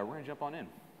 and we're going to jump on in.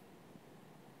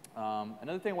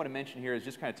 Another thing I want to mention here is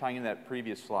just kind of tying in that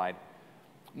previous slide.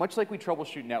 Much like we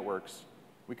troubleshoot networks,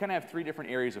 we kind of have 3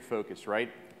 different areas of focus,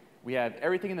 right? We have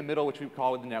everything in the middle, which we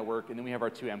call the network, and then we have our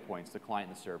 2 endpoints, the client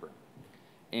and the server.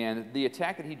 And the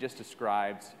attack that he just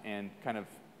described and kind of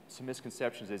some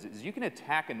misconceptions is you can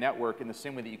attack a network in the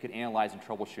same way that you could analyze and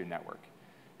troubleshoot a network.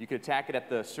 You could attack it at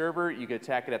the server, you could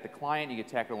attack it at the client, you could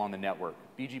attack it along the network.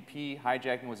 BGP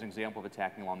hijacking was an example of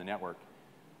attacking along the network.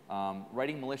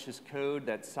 Writing malicious code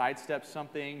that sidesteps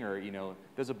something or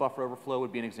does a buffer overflow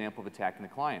would be an example of attacking the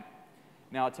client.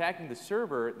 Now, attacking the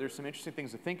server, there's some interesting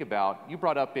things to think about. You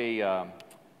brought up I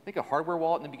think a hardware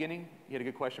wallet in the beginning. You had a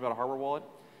good question about a hardware wallet.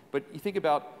 But you think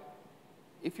about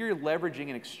if you're leveraging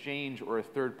an exchange or a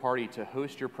third party to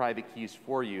host your private keys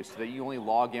for you so that you only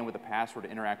log in with a password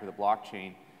to interact with the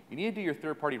blockchain, you need to do your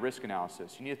third-party risk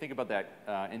analysis. You need to think about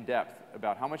that in depth,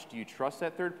 about how much do you trust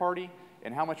that third party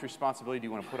and how much responsibility do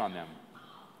you want to put on them.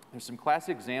 There's some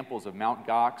classic examples of Mt.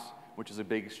 Gox, which is a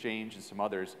big exchange, and some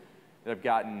others that have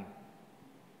gotten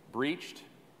breached,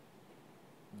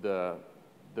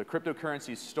 the cryptocurrency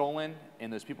is stolen,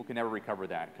 and those people can never recover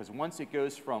that. Because once it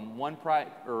goes from one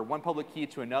public key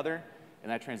to another,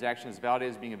 and that transaction is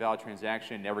validated as being a valid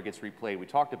transaction, it never gets replayed. We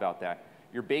talked about that.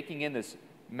 You're baking in this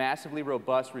massively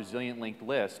robust, resilient linked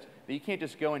list that you can't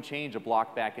just go and change a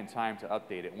block back in time to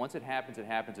update it. Once it happens,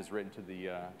 it's written to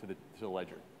the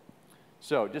ledger.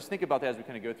 So just think about that as we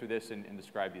kind of go through this and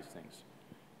describe these things.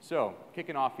 So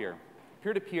kicking off here,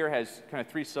 peer-to-peer has kind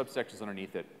of 3 subsections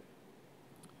underneath it.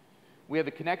 We have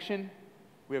a connection,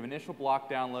 we have initial block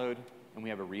download, and we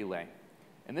have a relay.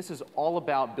 And this is all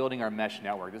about building our mesh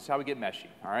network. This is how we get meshy,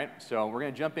 all right? So we're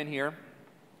going to jump in here.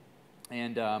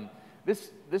 And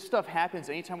this stuff happens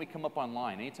anytime we come up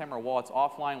online. Anytime our wallet's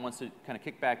offline, wants to kind of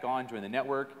kick back on, join the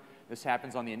network. This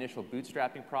happens on the initial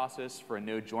bootstrapping process for a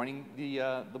node joining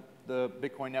the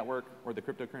Bitcoin network or the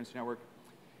cryptocurrency network.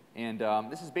 And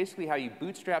this is basically how you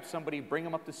bootstrap somebody, bring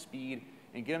them up to speed,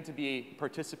 and get them to be a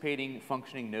participating,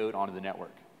 functioning node onto the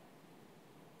network.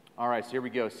 All right, so here we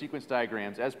go, sequence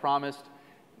diagrams. As promised,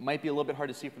 might be a little bit hard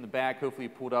to see from the back. Hopefully you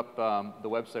pulled up the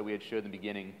website we had showed in the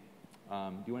beginning.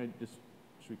 Do you want to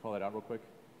should we call that out real quick?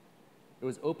 It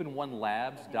was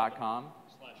open1labs.com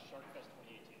 /SharkFest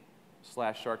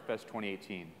 2018. /SharkFest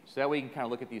 2018. So that way you can kind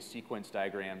of look at these sequence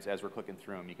diagrams as we're clicking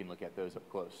through them. You can look at those up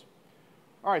close.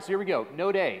 All right, so here we go.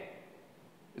 Node A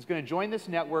is going to join this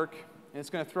network, and it's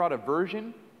going to throw out a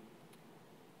version,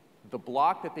 the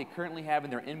block that they currently have in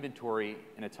their inventory,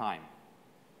 in a time.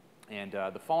 And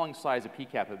the following slide is a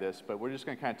PCAP of this, but we're just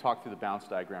going to kind of talk through the bounce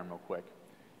diagram real quick.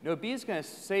 Node B is going to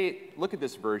say, look at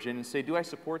this version and say, do I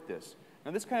support this? Now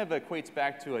this kind of equates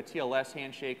back to a TLS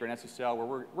handshake or an SSL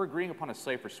where we're agreeing upon a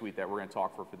cipher suite that we're going to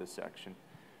talk for this section.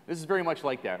 This is very much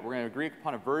like that. We're going to agree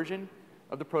upon a version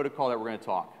of the protocol that we're going to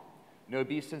talk. Node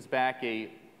B sends back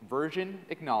a version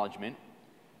acknowledgement,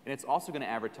 and it's also going to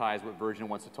advertise what version it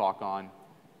wants to talk on,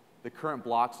 the current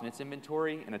blocks in its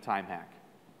inventory, and a time hack.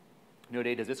 Node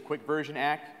A does this quick version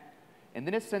act, and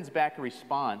then it sends back a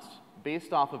response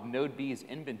based off of Node B's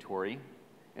inventory.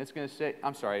 And it's going to say,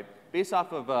 I'm sorry, based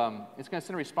off of, it's going to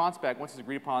send a response back once it's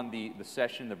agreed upon the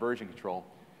session, the version control.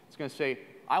 It's going to say,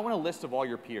 I want a list of all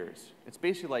your peers. It's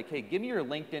basically like, hey, give me your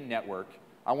LinkedIn network.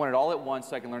 I want it all at once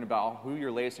so I can learn about who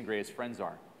your latest and greatest friends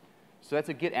are. So that's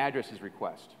a get addresses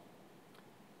request.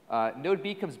 Node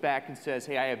B comes back and says,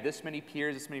 hey, I have this many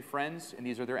peers, this many friends, and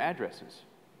these are their addresses.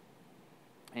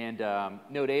 And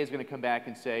Node A is going to come back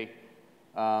and say,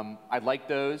 I'd like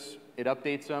those. It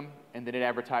updates them, and then it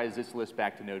advertises this list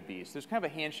back to Node B. So there's kind of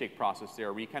a handshake process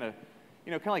there where you kind of,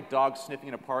 kind of like dogs sniffing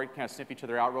in a park, kind of sniff each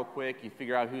other out real quick. You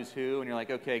figure out who's who, and you're like,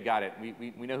 okay, got it.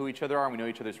 We know who each other are, and we know who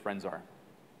each other's friends are.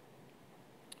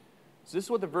 So this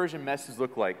is what the version messages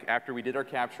look like after we did our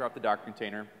capture off the Docker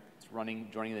container. It's running,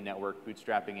 joining the network,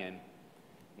 bootstrapping in.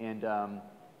 And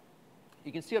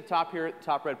you can see up top here,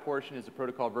 top red portion is the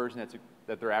protocol version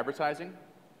that they're advertising.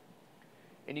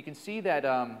 And you can see that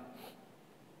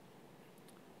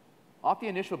off the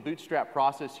initial bootstrap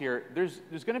process here,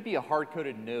 there's going to be a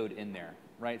hard-coded node in there,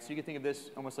 right? So you can think of this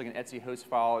almost like an Etsy host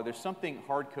file, or there's something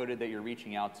hard-coded that you're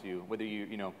reaching out to, whether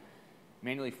you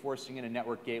manually forcing in a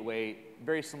network gateway,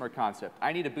 very similar concept.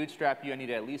 I need to bootstrap you. I need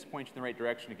to at least point you in the right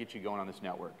direction to get you going on this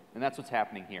network. And that's what's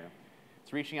happening here.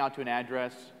 It's reaching out to an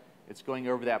address. It's going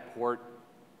over that port.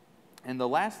 And the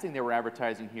last thing that we're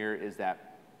advertising here is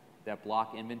that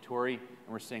block inventory, and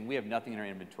we're saying we have nothing in our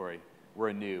inventory. We're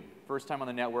a noob. First time on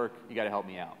the network, you got to help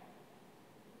me out.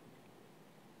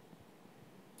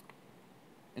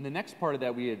 And the next part of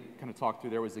that we had kind of talked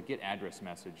through there was the get address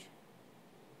message.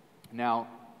 Now,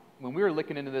 when we were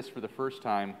looking into this for the first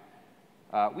time,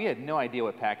 we had no idea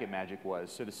what packet magic was.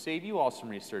 So to save you all some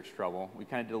research trouble, we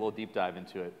kind of did a little deep dive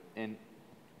into it. And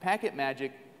packet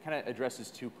magic kind of addresses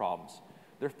two problems.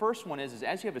 The first one is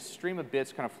as you have a stream of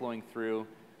bits kind of flowing through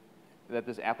that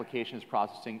this application is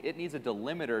processing, it needs a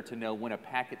delimiter to know when a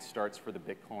packet starts for the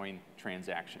Bitcoin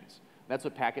transactions. That's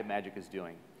what packet magic is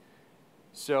doing.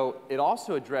 So it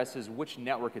also addresses which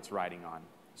network it's riding on.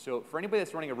 So for anybody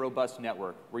that's running a robust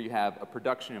network where you have a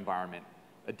production environment,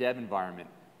 a dev environment,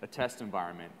 a test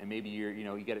environment, and maybe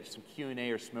you get some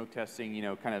Q&A or smoke testing,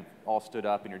 kind of all stood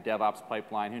up in your DevOps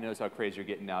pipeline. Who knows how crazy you're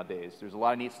getting nowadays? There's a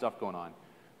lot of neat stuff going on.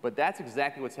 But that's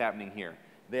exactly what's happening here.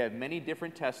 They have many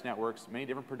different test networks, many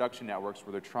different production networks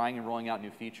where they're trying and rolling out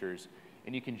new features,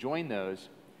 and you can join those,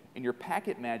 and your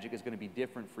packet magic is going to be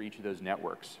different for each of those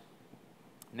networks.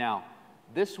 Now,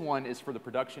 this one is for the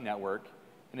production network,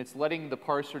 and it's letting the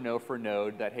parser know for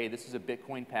node that, hey, this is a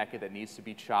Bitcoin packet that needs to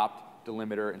be chopped,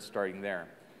 delimiter, and starting there.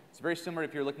 It's very similar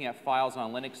if you're looking at files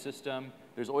on a Linux system.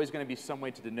 There's always going to be some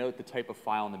way to denote the type of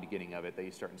file in the beginning of it that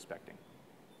you start inspecting.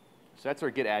 So that's our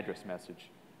get address message.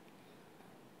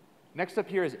 Next up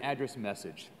here is address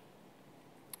message.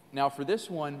 Now for this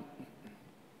one,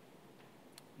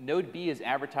 Node B is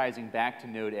advertising back to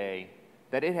Node A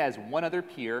that it has one other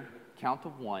peer, count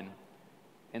of one,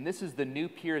 and this is the new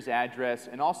peer's address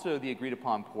and also the agreed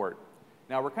upon port.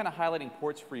 Now we're kind of highlighting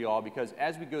ports for you all because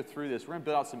as we go through this, we're going to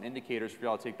build out some indicators for you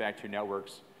all to take back to your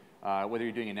networks, whether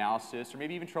you're doing analysis or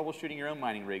maybe even troubleshooting your own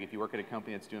mining rig if you work at a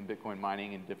company that's doing Bitcoin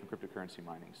mining and different cryptocurrency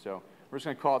mining. So we're just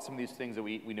going to call out some of these things that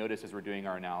we notice as we're doing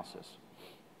our analysis.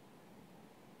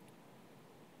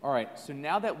 All right, so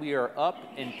now that we are up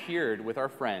and peered with our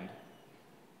friend,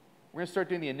 we're going to start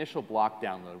doing the initial block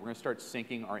download. We're going to start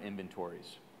syncing our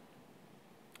inventories.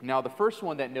 Now, the first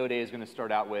one that Node A is going to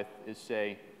start out with is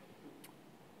say,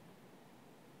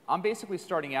 I'm basically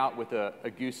starting out with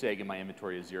a goose egg in my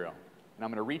inventory of 0. And I'm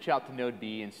going to reach out to Node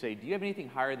B and say, do you have anything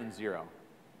higher than 0?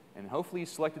 And hopefully you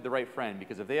selected the right friend,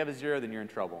 because if they have a 0, then you're in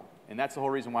trouble. And that's the whole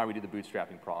reason why we do the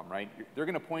bootstrapping problem, right? They're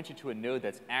going to point you to a node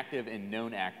that's active and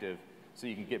known active so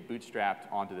you can get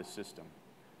bootstrapped onto the system.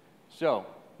 So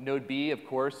Node B, of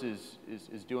course, is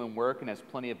doing work and has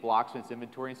plenty of blocks in its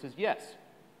inventory and says, yes,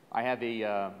 I have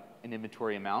an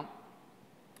inventory amount.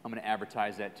 I'm going to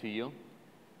advertise that to you.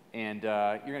 And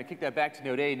you're going to kick that back to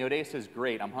node A. Node A says,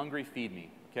 great, I'm hungry, feed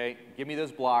me. Okay? Give me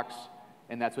those blocks,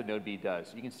 and that's what node B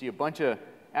does. You can see a bunch of,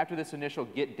 after this initial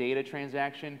get data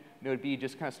transaction, node B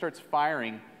just kind of starts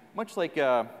firing, much like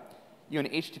an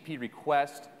HTTP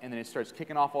request, and then it starts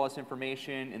kicking off all this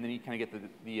information, and then you kind of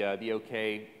get the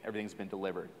OK, everything's been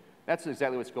delivered. That's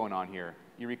exactly what's going on here.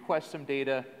 You request some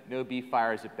data, node B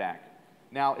fires it back.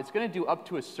 Now, it's going to do up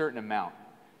to a certain amount.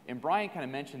 And Brian kind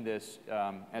of mentioned this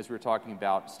as we were talking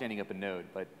about standing up a node,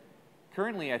 but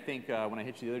currently, I think when I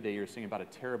hit you the other day, you were saying about a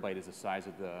terabyte is the size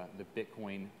of the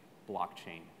Bitcoin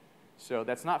blockchain. So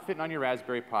that's not fitting on your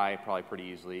Raspberry Pi probably pretty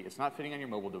easily. It's not fitting on your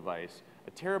mobile device.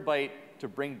 A terabyte to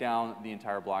bring down the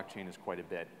entire blockchain is quite a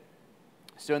bit.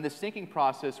 So in this syncing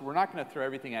process, we're not going to throw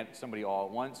everything at somebody all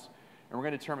at once, and we're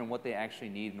going to determine what they actually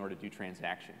need in order to do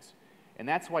transactions. And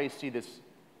that's why you see this.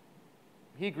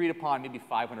 He agreed upon maybe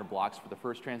 500 blocks for the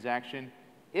first transaction.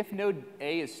 If node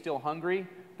A is still hungry,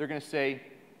 they're going to say,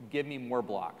 give me more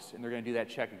blocks. And they're going to do that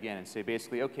check again and say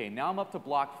basically, OK, now I'm up to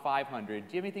block 500.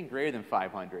 Do you have anything greater than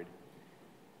 500?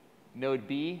 Node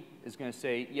B is going to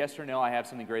say, yes or no, I have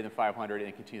something greater than 500,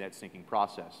 and continue that syncing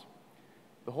process.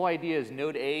 The whole idea is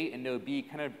node A and node B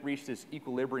kind of reach this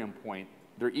equilibrium point.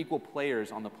 They're equal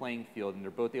players on the playing field, and they're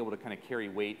both able to kind of carry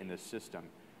weight in this system.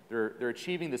 They're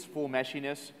achieving this full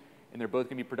meshiness, and they're both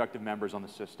going to be productive members on the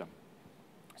system.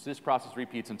 So this process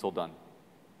repeats until done.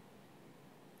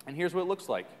 And here's what it looks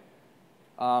like.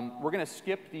 We're going to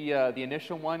skip the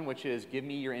initial one, which is give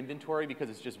me your inventory, because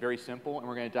it's just very simple, and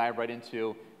we're going to dive right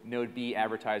into node B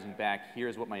advertising back.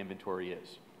 Here's what my inventory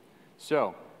is.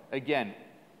 So again,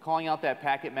 calling out that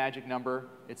packet magic number,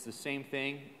 it's the same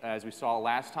thing as we saw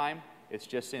last time. It's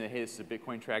just saying that, hey, this is a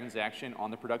Bitcoin transaction on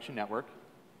the production network.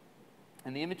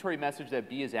 And the inventory message that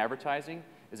B is advertising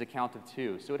is a count of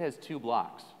 2. So it has 2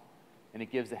 blocks, and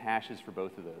it gives the hashes for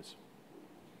both of those.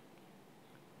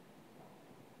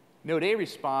 Node A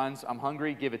responds, I'm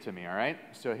hungry, give it to me, all right?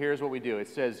 So here's what we do. It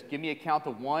says, give me a count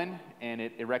of 1, and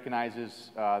it recognizes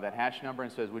that hash number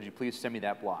and says, would you please send me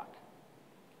that block?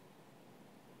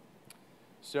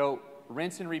 So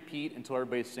rinse and repeat until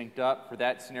everybody's synced up. For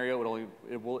that scenario,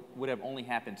 it would have only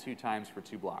happened 2 times for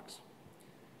 2 blocks.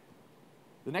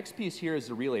 The next piece here is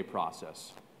the relay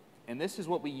process. And this is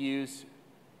what we use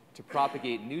to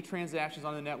propagate new transactions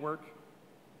on the network.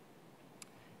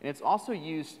 And it's also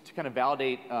used to kind of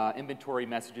validate inventory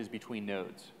messages between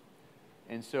nodes.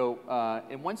 And so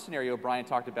in one scenario, Brian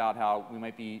talked about how we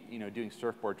might be doing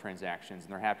surfboard transactions,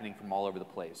 and they're happening from all over the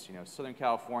place, Southern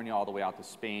California all the way out to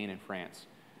Spain and France.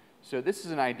 So this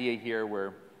is an idea here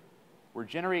where we're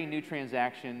generating new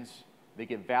transactions, they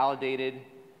get validated,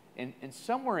 and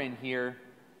somewhere in here,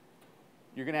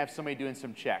 you're going to have somebody doing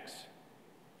some checks.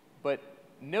 But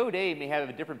node A may have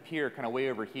a different peer kind of way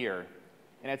over here.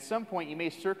 And at some point, you may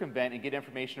circumvent and get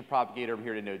information to propagate over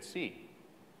here to node C.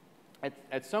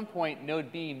 At some point,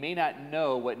 node B may not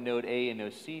know what node A and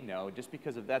node C know, just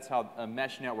because that's how a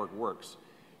mesh network works.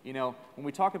 When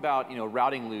we talk about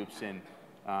routing loops and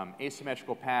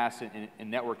asymmetrical paths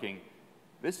and networking,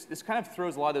 this kind of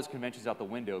throws a lot of those conventions out the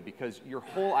window, because your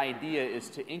whole idea is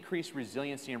to increase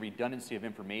resiliency and redundancy of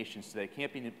information so that it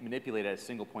can't be manipulated at a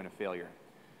single point of failure.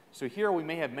 So here we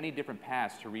may have many different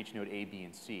paths to reach node A, B,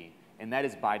 and C, and that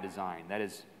is by design. That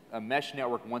is, a mesh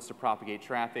network wants to propagate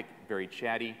traffic, very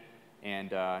chatty,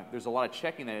 and there's a lot of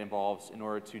checking that it involves in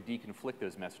order to deconflict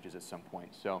those messages at some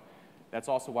point. So that's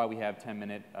also why we have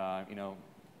 10-minute,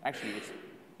 actually,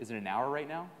 is it an hour right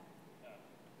now?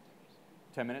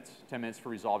 10 minutes? 10 minutes for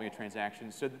resolving a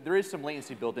transaction. So there is some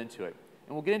latency built into it.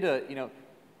 And we'll get into,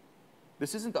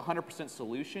 this isn't the 100%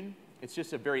 solution. It's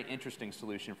just a very interesting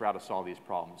solution for how to solve these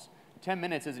problems. 10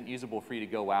 minutes isn't usable for you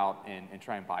to go out and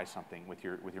try and buy something with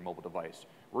your mobile device.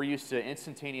 We're used to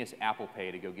instantaneous Apple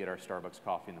Pay to go get our Starbucks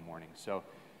coffee in the morning. So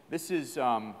this is,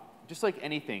 just like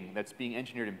anything that's being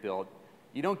engineered and built,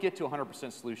 you don't get to a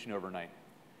 100% solution overnight.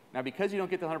 Now, because you don't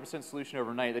get the 100% solution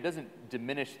overnight, that doesn't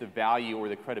diminish the value or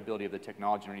the credibility of the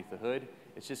technology underneath the hood.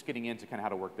 It's just getting into kind of how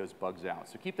to work those bugs out.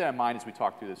 So keep that in mind as we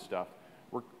talk through this stuff.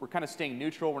 We're kind of staying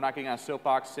neutral. We're not getting on a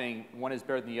soapbox saying one is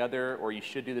better than the other, or you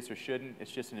should do this or shouldn't. It's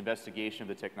just an investigation of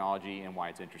the technology and why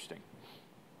it's interesting.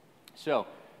 So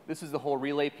this is the whole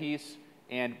relay piece.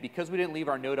 And because we didn't leave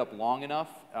our node up long enough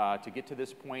to get to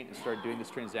this point and start doing this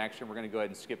transaction, we're going to go ahead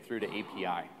and skip through to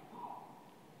API.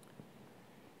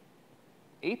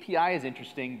 API is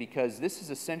interesting because this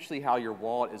is essentially how your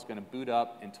wallet is going to boot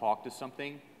up and talk to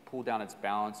something, pull down its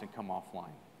balance, and come offline.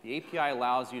 The API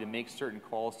allows you to make certain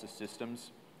calls to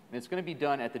systems, and it's going to be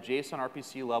done at the JSON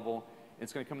RPC level, and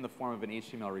it's going to come in the form of an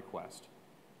HTML request.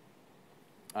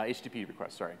 HTTP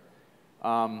request, sorry.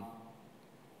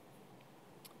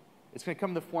 It's going to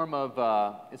come in the form of,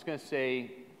 it's going to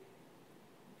say,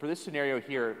 for this scenario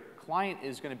here, client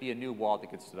is going to be a new wallet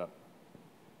that gets stood up.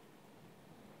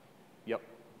 Yep.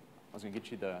 I was going to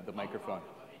get you the microphone.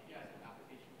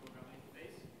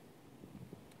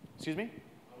 Excuse me?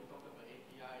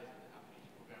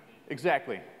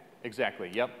 Exactly. Exactly.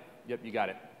 Yep. Yep. You got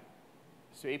it.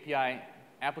 So API,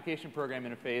 application program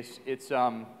interface. It's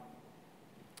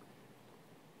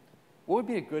what would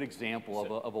be a good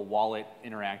example of a wallet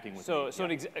interacting with?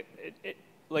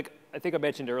 Like I think I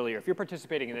mentioned earlier, if you're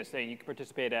participating in this thing, you can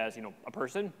participate as a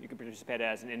person. You can participate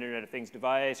as an Internet of Things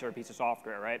device or a piece of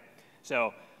software, right?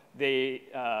 So the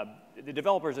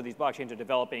developers of these blockchains are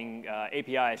developing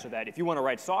APIs so that if you want to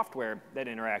write software that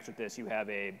interacts with this, you have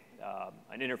an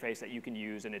interface that you can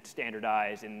use, and it's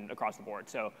standardized across the board.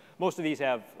 So most of these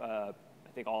have, I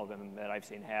think all of them that I've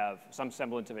seen have some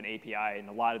semblance of an API, and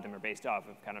a lot of them are based off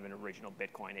of kind of an original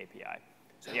Bitcoin API.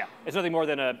 So yeah, it's nothing more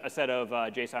than a set of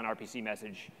JSON RPC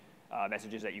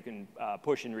messages that you can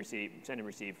push and receive, send and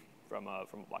receive from a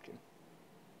blockchain.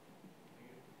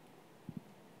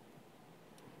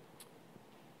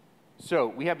 So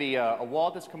we have a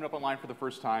wallet that's coming up online for the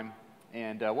first time,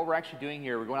 and what we're actually doing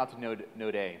here, we're going out to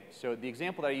node A. So the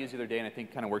example that I used the other day, and I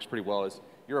think kind of works pretty well, is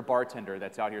you're a bartender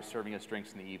that's out here serving us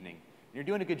drinks in the evening. And you're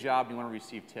doing a good job, and you want to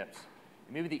receive tips.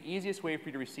 And maybe the easiest way for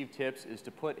you to receive tips is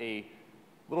to put a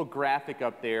little graphic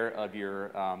up there of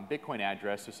your Bitcoin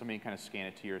address so somebody can kind of scan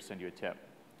it to you or send you a tip.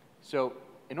 So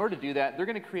in order to do that, they're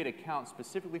going to create an account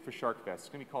specifically for SharkFest. It's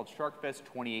going to be called SharkFest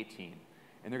 2018,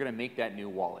 and they're going to make that new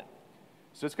wallet.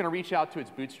 So it's going to reach out to its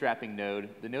bootstrapping node.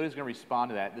 The node is going to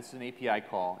respond to that. This is an API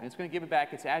call, and it's going to give it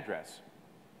back its address.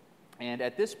 And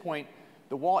at this point,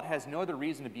 the wallet has no other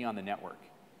reason to be on the network.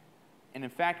 And in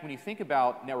fact, when you think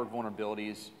about network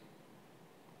vulnerabilities,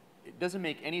 it doesn't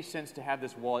make any sense to have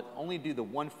this wallet only do the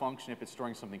one function if it's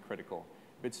storing something critical.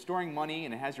 If it's storing money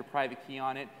and it has your private key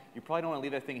on it, you probably don't want to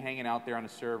leave that thing hanging out there on a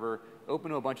server,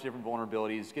 open to a bunch of different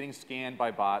vulnerabilities, getting scanned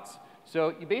by bots.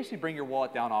 So you basically bring your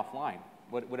wallet down offline,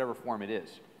 whatever form it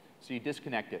is. So you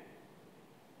disconnect it.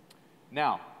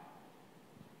 Now,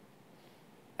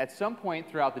 at some point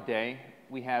throughout the day,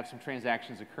 we have some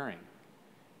transactions occurring.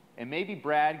 And maybe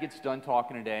Brad gets done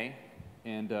talking today,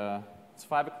 and it's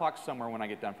 5 o'clock somewhere when I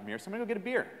get done from here, so I'm going to go get a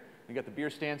beer. We got the beer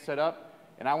stand set up,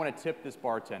 and I want to tip this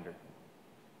bartender.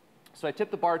 So I tip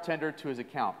the bartender to his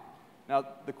account. Now,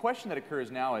 the question that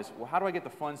occurs now is, well, how do I get the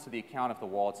funds to the account if the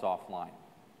wallet's offline?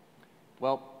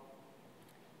 Well,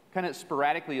 kind of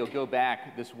sporadically, you'll go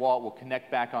back, this wallet will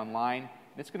connect back online,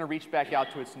 and it's going to reach back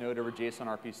out to its node over JSON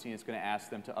RPC, and it's going to ask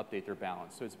them to update their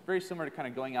balance. So it's very similar to kind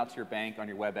of going out to your bank on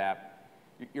your web app.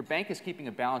 Your bank is keeping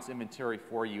a balance inventory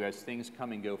for you as things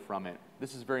come and go from it.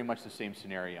 This is very much the same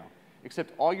scenario,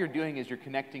 except all you're doing is you're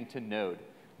connecting to node.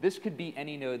 This could be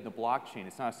any node in the blockchain.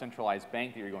 It's not a centralized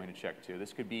bank that you're going to check to.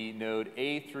 This could be node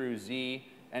A through Z,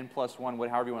 N+1,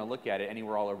 however you want to look at it,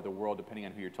 anywhere all over the world, depending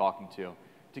on who you're talking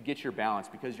to get your balance,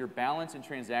 because your balance and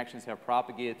transactions have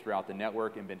propagated throughout the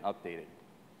network and been updated.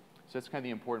 So that's kind of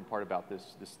the important part about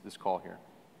this call here.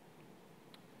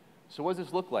 So what does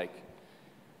this look like?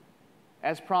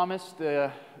 As promised,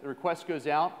 the request goes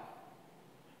out,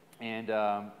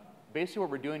 and basically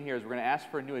what we're doing here is we're going to ask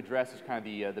for a new address as kind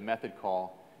of the method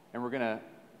call, and we're going to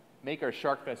make our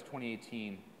SharkFest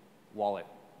 2018 wallet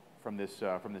from this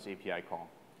API call.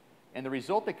 And the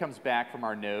result that comes back from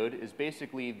our node is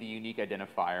basically the unique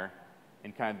identifier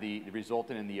and kind of the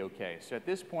resultant in the OK. So at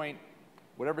this point,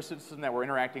 whatever system that we're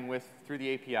interacting with through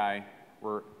the API,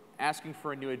 we're asking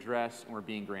for a new address, and we're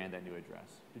being granted that new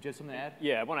address. Did you have something to add?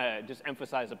 Yeah, I want to just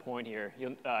emphasize a point here.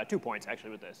 2 points,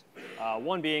 actually, with this.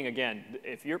 One being, again,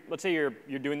 if let's say you're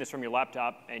doing this from your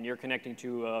laptop, and you're connecting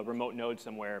to a remote node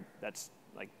somewhere that's,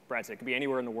 like Brad said, it could be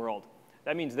anywhere in the world.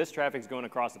 That means this traffic is going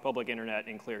across the public internet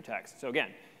in clear text. So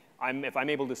again, if I'm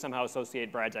able to somehow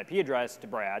associate Brad's IP address to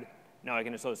Brad, now I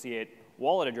can associate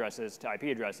wallet addresses to IP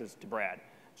addresses to Brad.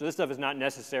 So this stuff is not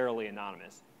necessarily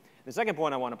anonymous. The second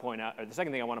point I want to point out, or the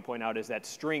second thing I want to point out, is that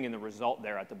string in the result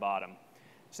there at the bottom.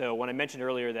 So when I mentioned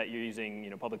earlier that you're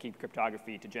using public key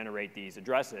cryptography to generate these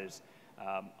addresses,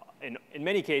 in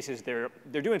many cases they're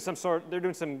doing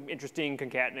some interesting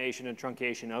concatenation and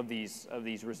truncation of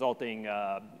these resulting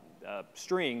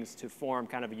strings to form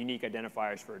kind of unique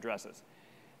identifiers for addresses,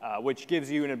 which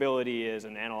gives you an ability as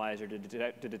an analyzer to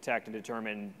detect and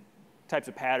determine types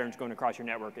of patterns going across your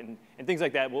network, and things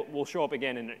like that will show up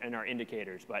again in our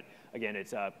indicators. But again,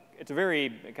 it's a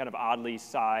very kind of oddly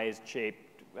sized, shaped,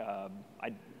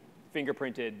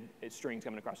 fingerprinted strings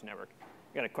coming across the network.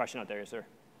 Got a question out there, sir?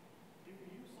 If you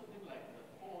use something like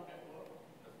the Tor network,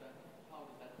 how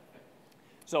does that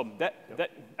affect?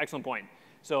 So excellent point.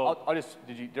 So I'll just,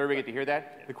 did everybody get to hear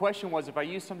that? Yeah. The question was, if I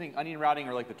use something, onion routing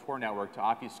or like the Tor network to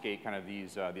obfuscate kind of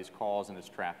these calls and this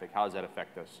traffic, how does that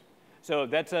affect us? So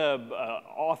that's a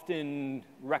often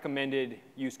recommended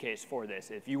use case for this.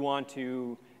 If you want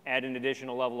to add an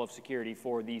additional level of security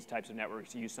for these types of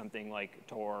networks, use something like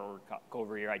Tor or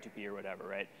Covert or I2P or whatever,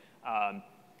 right?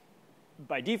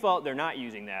 By default, they're not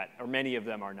using that, or many of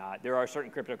them are not. There are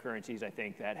certain cryptocurrencies, I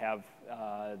think, that have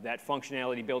that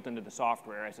functionality built into the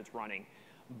software as it's running.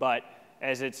 But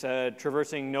as it's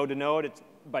traversing node to node,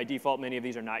 by default, many of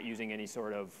these are not using any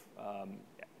sort of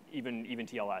even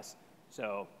TLS.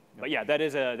 So, but yeah, that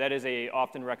is a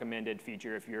often recommended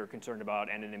feature if you're concerned about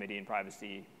anonymity and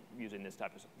privacy using these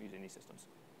systems.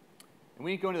 And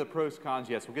we didn't go into the pros cons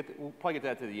yet, so we'll probably get to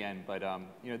that to the end. But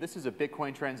you know, this is a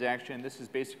Bitcoin transaction. This is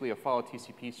basically a follow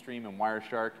TCP stream in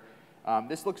Wireshark.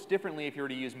 This looks differently if you were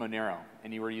to use Monero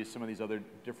and you were to use some of these other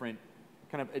different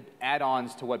kind of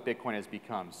add-ons to what Bitcoin has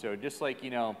become. So just like, you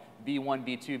know, V1,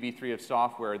 V2, V3 of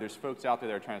software, there's folks out there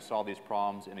that are trying to solve these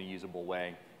problems in a usable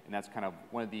way. And that's kind of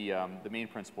one of the main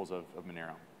principles of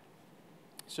Monero.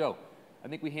 So I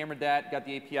think we hammered that, got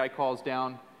the API calls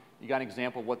down. You got an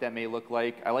example of what that may look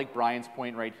like. I like Brian's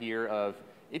point right here of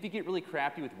if you get really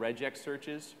crafty with regex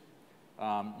searches,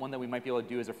 one that we might be able to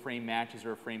do is a frame matches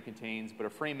or a frame contains. But a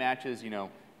frame matches, you know,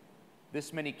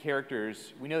 this many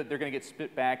characters, we know that they're going to get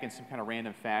spit back in some kind of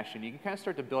random fashion. You can kind of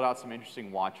start to build out some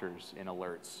interesting watchers and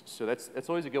alerts. So that's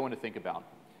always a good one to think about.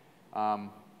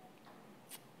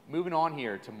 Moving on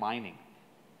here to mining.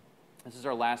 This is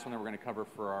our last one that we're going to cover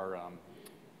for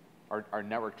our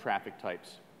network traffic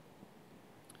types.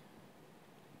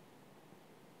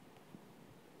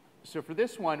 So for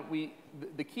this one,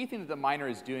 the key thing that the miner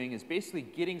is doing is basically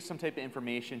getting some type of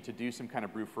information to do some kind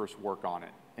of brute force work on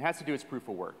it. It has to do its proof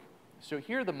of work. So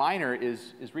here the miner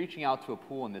is reaching out to a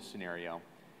pool in this scenario.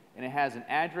 And it has an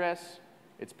address,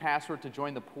 its password to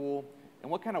join the pool, and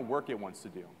what kind of work it wants to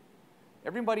do.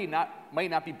 Everybody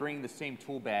might not be bringing the same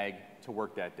tool bag to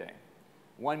work that day.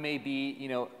 One may be, you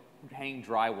know, hanging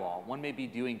drywall. One may be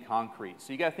doing concrete.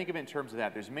 So you got to think of it in terms of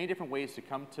that. There's many different ways to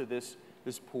come to this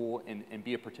pool and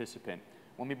be a participant.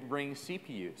 One may be bringing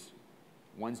CPUs.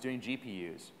 One's doing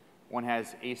GPUs. One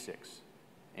has ASICs.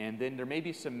 And then there may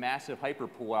be some massive hyper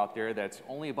pool out there that's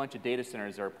only a bunch of data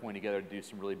centers that are pulling together to do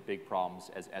some really big problems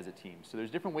as a team. So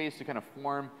there's different ways to kind of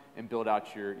form and build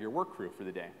out your work crew for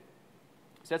the day.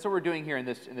 So that's what we're doing here in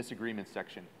this agreement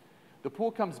section. The pool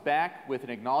comes back with an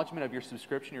acknowledgement of your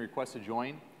subscription, your request to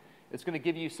join. It's going to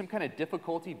give you some kind of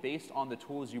difficulty based on the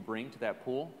tools you bring to that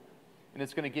pool. And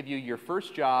it's going to give you your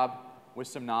first job with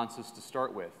some nonsense to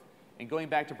start with. And going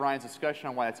back to Brian's discussion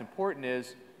on why that's important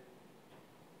is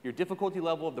your difficulty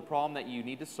level of the problem that you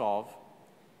need to solve,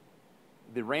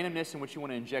 the randomness in which you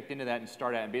want to inject into that and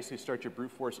start at, and basically start your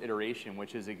brute force iteration,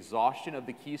 which is exhaustion of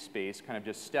the key space, kind of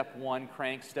just step 1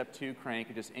 crank, step 2 crank,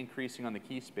 and just increasing on the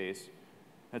key space.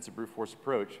 That's a brute force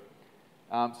approach.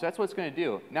 So that's what it's going to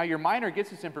do. Now your miner gets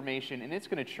this information and it's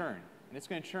going to churn. And it's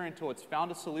going to churn until it's found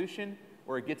a solution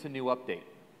or it gets a new update.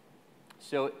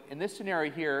 So in this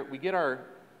scenario here, we get our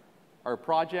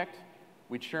project,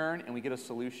 we churn, and we get a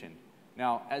solution.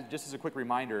 Now, just as a quick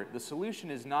reminder, the solution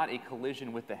is not a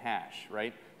collision with the hash,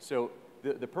 right? So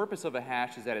the purpose of a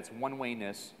hash is that it's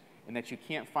one-wayness and that you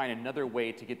can't find another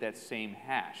way to get that same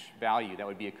hash value. That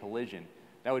would be a collision.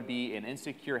 That would be an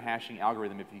insecure hashing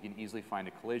algorithm if you can easily find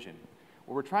a collision.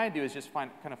 What we're trying to do is just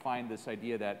kind of find this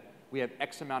idea that we have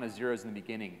X amount of zeros in the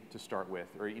beginning to start with.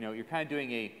 Or, you know, you're kind of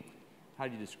doing a, how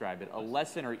do you describe it? A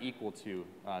less than or equal to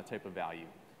type of value.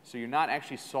 So you're not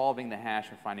actually solving the hash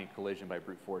and finding a collision by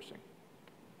brute forcing.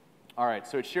 All right,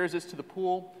 so it shares this to the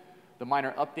pool. The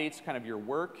miner updates kind of your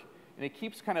work. And it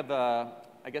keeps kind of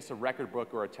I guess a record book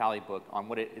or a tally book on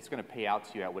what it's going to pay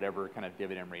out to you at whatever kind of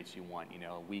dividend rates you want, you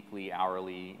know, weekly,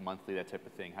 hourly, monthly, that type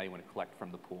of thing, how you want to collect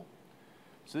from the pool.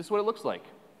 So this is what it looks like.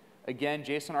 Again,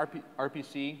 JSON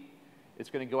RPC, it's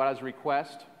going to go out as a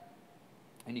request.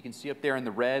 And you can see up there in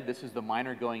the red, this is the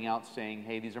miner going out saying,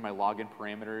 hey, these are my login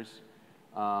parameters.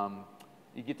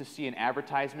 You get to see an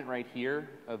advertisement right here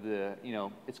of the, you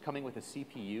know, it's coming with a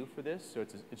CPU for this. So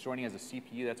it's joining as a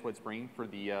CPU. That's what it's bringing for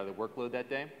the workload that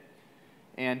day.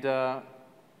 And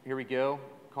here we go,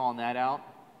 calling that out.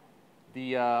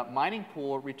 The mining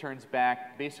pool returns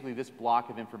back basically this block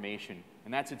of information.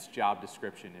 And that's its job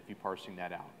description if you're parsing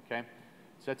that out, okay?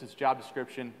 So that's its job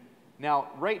description. Now,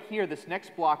 right here, this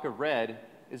next block of red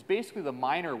is basically the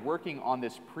miner working on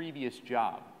this previous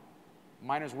job. The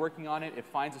miner's working on it, it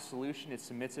finds a solution, it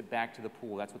submits it back to the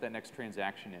pool. That's what that next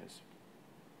transaction is.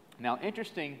 Now,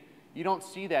 interesting, you don't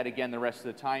see that again the rest of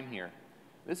the time here.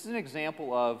 This is an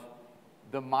example of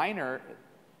the miner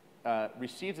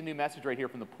receives a new message right here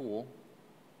from the pool,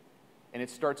 and it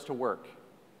starts to work,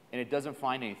 and it doesn't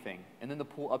find anything. And then the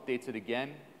pool updates it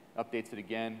again, updates it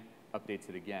again, updates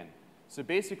it again. So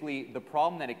basically, the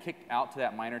problem that it kicked out to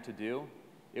that miner to do,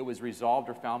 it was resolved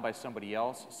or found by somebody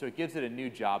else, so it gives it a new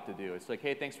job to do. It's like,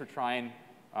 hey, thanks for trying.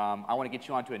 I want to get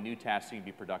you onto a new task so you can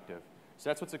be productive. So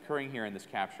that's what's occurring here in this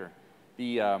capture.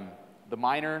 The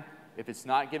miner, if it's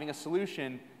not giving a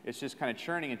solution, it's just kind of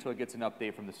churning until it gets an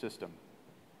update from the system.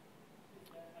 Is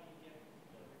that how you get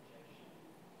the rejection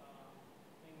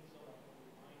thing, so like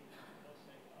when you mine, they'll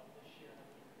say, oh, this share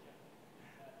has been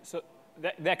rejected? So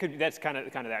that's kind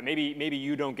of that. Maybe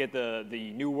you don't get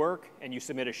the new work and you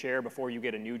submit a share before you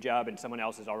get a new job, and someone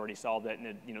else has already solved that,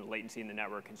 and latency in the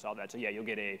network can solve that. So yeah, you'll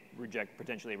get a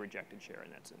potentially rejected share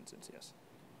in that instance. Yes.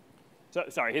 So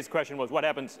sorry, his question was, what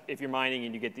happens if you're mining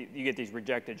and you get these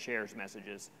rejected shares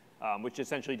messages, which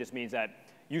essentially just means that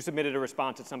you submitted a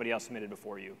response that somebody else submitted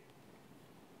before you.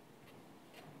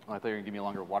 Oh, I thought you were going to give me a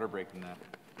longer water break than that.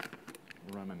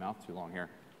 I'm running my mouth too long here.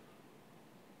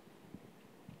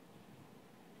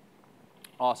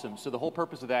 Awesome. So the whole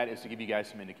purpose of that is to give you guys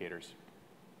some indicators.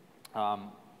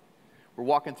 We're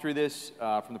walking through this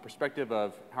from the perspective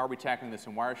of how are we tackling this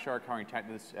in Wireshark, how are we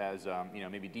tackling this as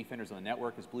maybe defenders on the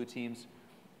network, as blue teams.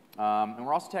 And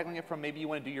we're also tackling it from maybe you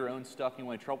want to do your own stuff, you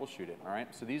want to troubleshoot it, all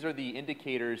right? So these are the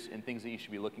indicators and things that you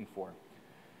should be looking for.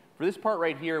 For this part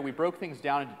right here, we broke things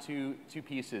down into two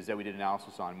pieces that we did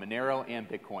analysis on, Monero and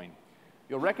Bitcoin.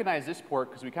 You'll recognize this port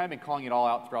because we've kind of been calling it all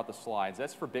out throughout the slides.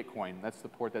 That's for Bitcoin. That's the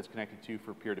port that's connected to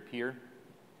for peer-to-peer.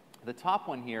 The top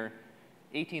one here,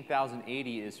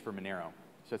 18,080, is for Monero.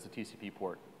 So that's a TCP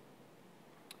port.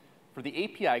 For the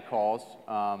API calls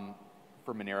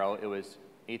for Monero, it was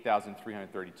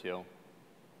 8,332.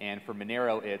 And for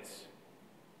Monero, it's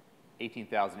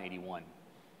 18,081.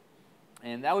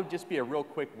 And that would just be a real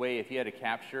quick way if you had a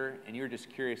capture and you were just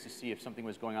curious to see if something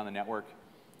was going on in the network.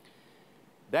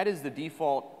 That is the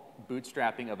default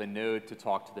bootstrapping of a node to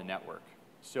talk to the network.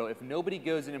 So if nobody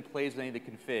goes in and plays with any of the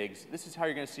configs, this is how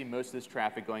you're going to see most of this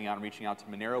traffic going out and reaching out to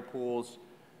Monero pools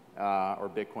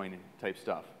or Bitcoin type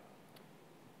stuff.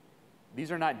 These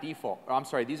are not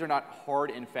these are not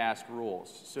hard and fast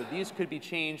rules. So these could be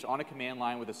changed on a command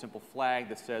line with a simple flag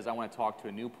that says, I want to talk to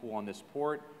a new pool on this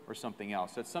port or something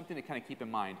else. That's something to kind of keep in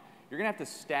mind. You're going to have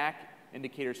to stack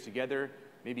indicators together,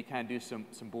 maybe kind of do some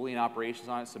Boolean operations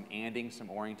on it, some ANDing, some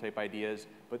ORing type ideas.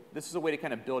 But this is a way to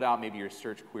kind of build out maybe your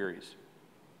search queries.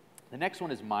 The next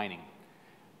one is mining.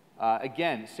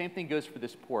 Again, same thing goes for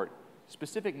this port.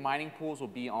 Specific mining pools will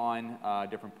be on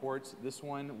different ports. This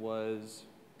one was,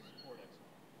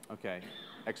 okay,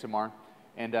 XMR.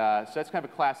 And so that's kind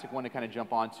of a classic one to kind of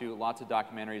jump onto. Lots of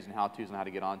documentaries and how-tos on how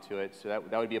to get onto it. So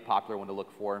that would be a popular one to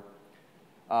look for.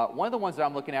 One of the ones that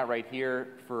I'm looking at right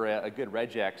here for a good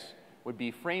regex would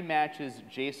be frame matches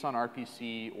JSON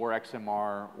RPC or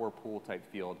XMR or pool type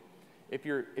field. If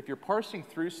you're parsing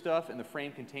through stuff and the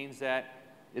frame contains that,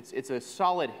 it's a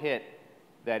solid hit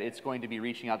that it's going to be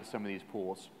reaching out to some of these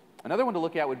pools. Another one to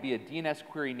look at would be a DNS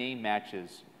query name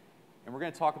matches. And we're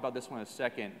going to talk about this one in a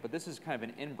second, but this is kind of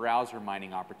an in-browser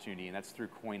mining opportunity, and that's through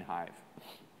CoinHive.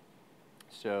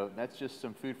 So that's just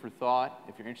some food for thought.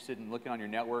 If you're interested in looking on your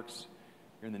networks,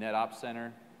 you're in the NetOps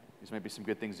Center, these might be some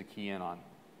good things to key in on.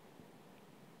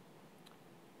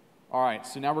 All right,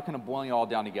 so now we're kind of boiling it all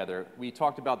down together. We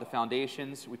talked about the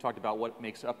foundations. We talked about what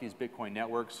makes up these Bitcoin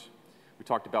networks. We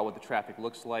talked about what the traffic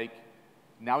looks like.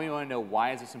 Now we want to know,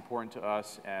 why is this important to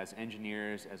us as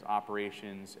engineers, as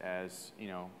operations, as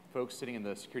folks sitting in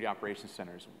the security operations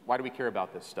centers? Why do we care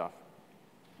about this stuff?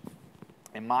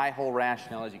 And my whole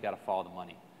rationale is you got to follow the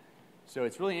money. So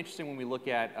it's really interesting when we look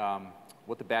at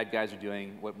what the bad guys are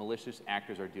doing, what malicious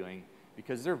actors are doing,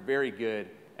 because they're very good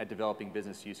at developing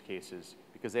business use cases,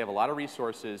 because they have a lot of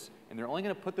resources, and they're only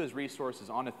going to put those resources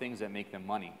onto things that make them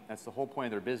money. That's the whole point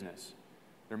of their business.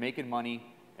 They're making money,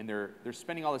 and they're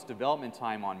spending all this development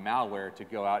time on malware to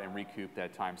go out and recoup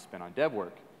that time spent on dev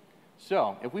work.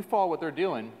 So if we follow what they're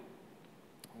doing,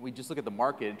 we just look at the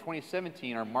market. In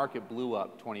 2017, our market blew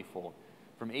up 20-fold,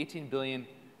 from 18 billion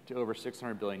to over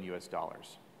 600 billion US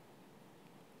dollars.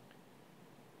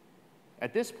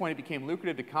 At this point, it became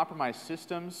lucrative to compromise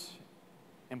systems,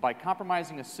 and by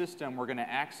compromising a system, we're going to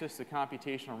access the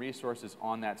computational resources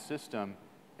on that system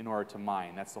in order to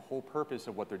mine. That's the whole purpose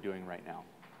of what they're doing right now.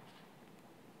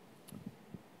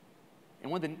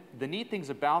 And one of the neat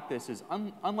things about this is,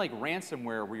 unlike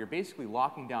ransomware, where you're basically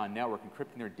locking down a network,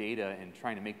 encrypting their data, and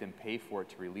trying to make them pay for it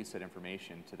to release that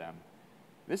information to them,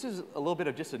 this is a little bit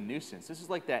of just a nuisance. This is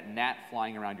like that gnat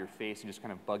flying around your face and just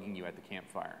kind of bugging you at the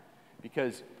campfire.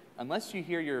 Because unless you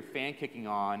hear your fan kicking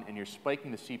on and you're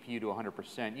spiking the CPU to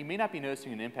 100%, you may not be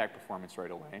noticing an impact performance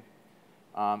right away.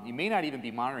 You may not even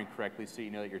be monitoring correctly, so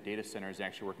you know that your data center is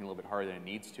actually working a little bit harder than it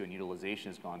needs to and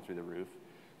utilization has gone through the roof.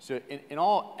 So in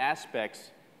all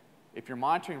aspects, if you're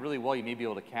monitoring really well, you may be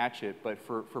able to catch it, but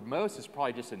for most, it's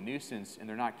probably just a nuisance and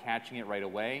they're not catching it right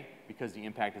away because the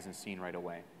impact isn't seen right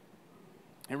away.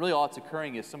 And really all that's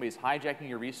occurring is somebody's hijacking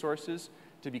your resources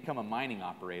to become a mining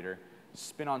operator,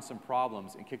 spin on some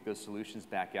problems, and kick those solutions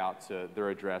back out to their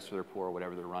address or their pool or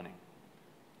whatever they're running.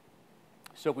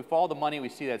 So if we follow the money, we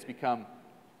see that it's become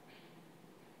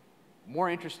more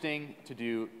interesting to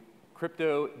do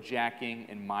crypto jacking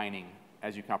and mining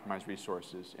as you compromise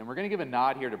resources. And we're going to give a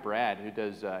nod here to Brad, who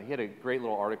does, he had a great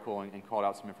little article and called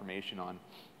out some information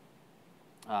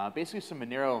on basically some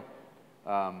Monero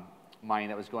mining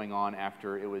that was going on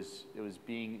after it was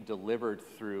being delivered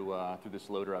through this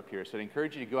loader up here. So I'd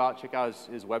encourage you to go out, check out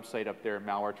his website up there,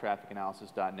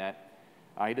 malwaretrafficanalysis.net.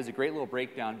 He does a great little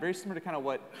breakdown, very similar to kind of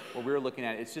what we were looking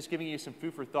at. It's just giving you some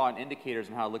food for thought and indicators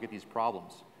on how to look at these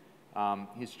problems.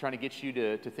 He's trying to get you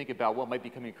to think about what might be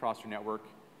coming across your network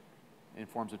in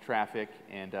forms of traffic,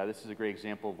 and this is a great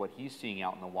example of what he's seeing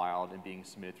out in the wild and being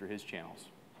submitted through his channels.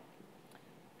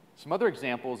 Some other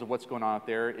examples of what's going on out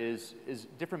there is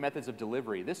different methods of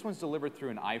delivery. This one's delivered through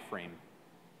an iframe.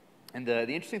 And the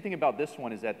interesting thing about this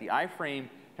one is that the iframe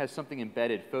has something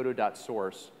embedded,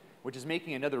 photo.source, which is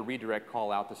making another redirect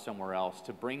call out to somewhere else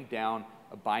to bring down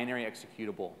a binary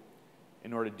executable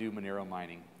in order to do Monero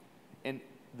mining. And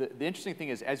the interesting thing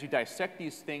is, as you dissect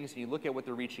these things and you look at what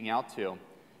they're reaching out to,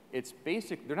 it's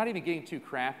basic. They're not even getting too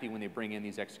crafty when they bring in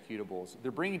these executables.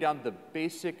 They're bringing down the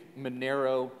basic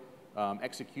Monero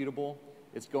executable.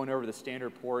 It's going over the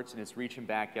standard ports and it's reaching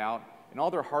back out. And all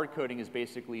their hard coding is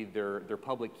basically their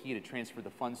public key to transfer the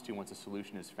funds to once a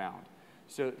solution is found.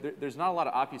 So there's not a lot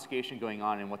of obfuscation going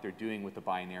on in what they're doing with the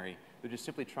binary. They're just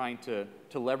simply trying to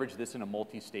leverage this in a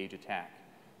multi-stage attack.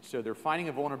 So they're finding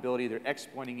a vulnerability, they're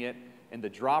exploiting it, and the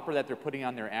dropper that they're putting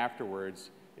on there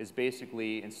afterwards is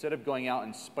basically, instead of going out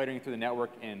and spidering through the network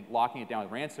and locking it down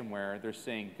with ransomware, they're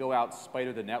saying, go out,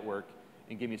 spider the network,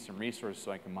 and give me some resources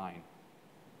so I can mine.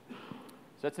 So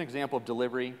that's an example of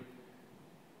delivery.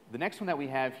 The next one that we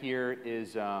have here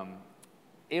is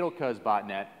Edelkuz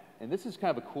botnet, and this is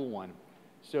kind of a cool one.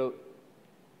 So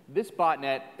this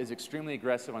botnet is extremely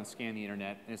aggressive on scanning the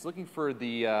internet, and it's looking for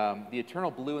the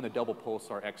eternal blue and the double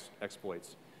pulsar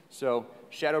exploits. So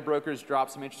shadow brokers drop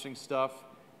some interesting stuff.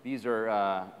 These were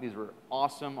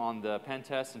awesome on the pen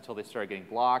test until they started getting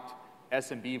blocked.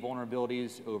 SMB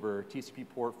vulnerabilities over TCP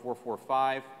port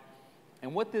 445.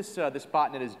 And what this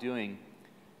botnet is doing,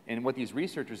 and what these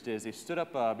researchers did, is they stood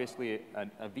up basically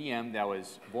a VM that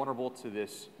was vulnerable to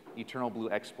this eternal blue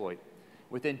exploit.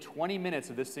 Within 20 minutes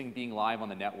of this thing being live on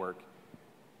the network,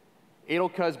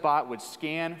 Edelkuz bot would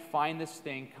scan, find this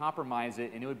thing, compromise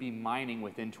it, and it would be mining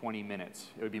within 20 minutes.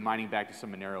 It would be mining back to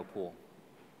some Monero pool.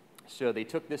 So they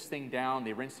took this thing down,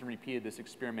 they rinsed and repeated this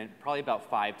experiment probably about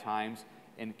 5 times,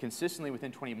 and consistently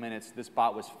within 20 minutes, this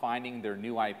bot was finding their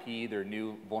new IP, their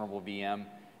new vulnerable VM,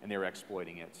 and they were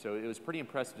exploiting it. So it was pretty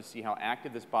impressive to see how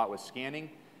active this bot was scanning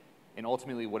and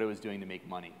ultimately what it was doing to make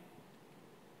money.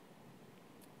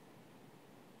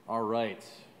 All right.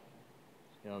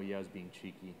 Oh yeah, I was being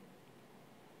cheeky.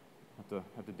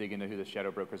 Have to dig into who the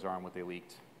shadow brokers are and what they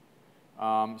leaked.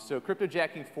 So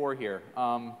cryptojacking 4 here.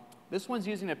 This one's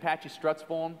using Apache Struts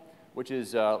vuln, which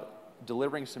is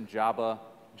delivering some Java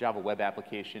web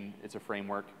application. It's a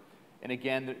framework. And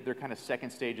again, their kind of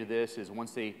second stage of this is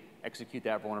once they execute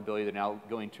that vulnerability, they're now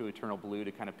going to Eternal Blue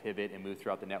to kind of pivot and move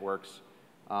throughout the networks.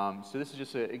 So this is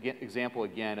just an example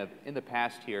again of in the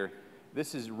past here.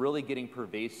 This is really getting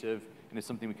pervasive, and it's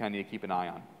something we kind of need to keep an eye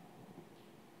on.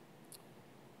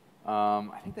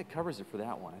 I think that covers it for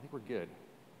that one. I think we're good.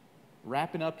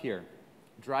 Wrapping up here,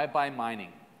 drive-by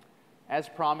mining. As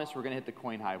promised, we're going to hit the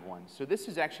CoinHive one. So this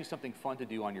is actually something fun to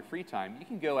do on your free time. You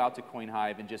can go out to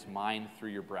CoinHive and just mine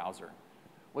through your browser.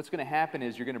 What's going to happen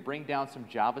is you're going to bring down some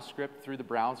JavaScript through the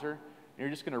browser, and you're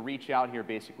just going to reach out here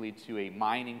basically to a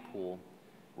mining pool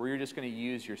where you're just going to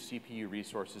use your CPU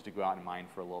resources to go out and mine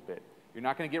for a little bit. You're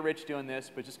not going to get rich doing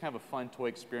this, but just kind of a fun toy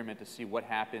experiment to see what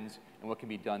happens and what can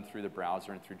be done through the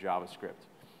browser and through JavaScript.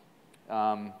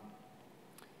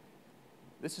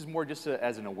 This is more just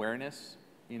as an awareness.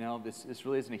 You know, this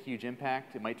really isn't a huge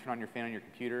impact. It might turn on your fan on your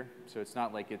computer, so it's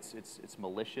not like it's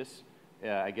malicious,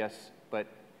 I guess. But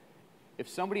if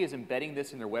somebody is embedding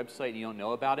this in their website and you don't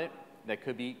know about it, that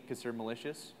could be considered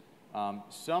malicious.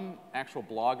 Some actual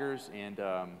bloggers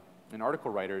and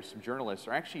article writers, some journalists,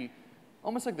 are actually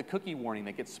almost like the cookie warning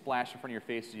that gets splashed in front of your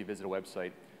face as you visit a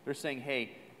website. They're saying,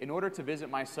 hey, in order to visit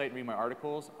my site and read my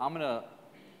articles,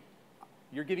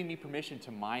 you're giving me permission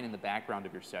to mine in the background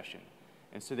of your session.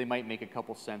 And so they might make a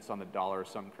couple cents on the dollar or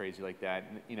something crazy like that.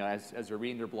 And, you know, as they're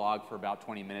reading their blog for about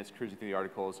 20 minutes, cruising through the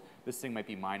articles, this thing might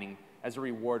be mining as a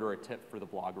reward or a tip for the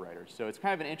blog writer. So it's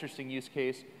kind of an interesting use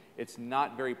case. It's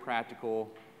not very practical,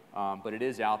 but it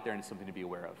is out there and it's something to be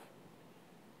aware of.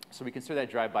 So we consider that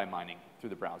drive-by mining through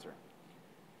the browser.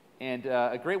 And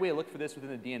a great way to look for this within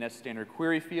the DNS standard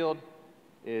query field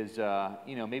is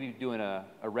you know, maybe doing a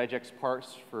regex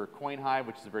parse for CoinHive,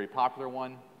 which is a very popular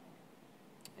one.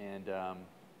 And I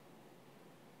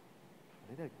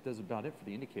think that does about it for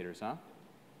the indicators, huh?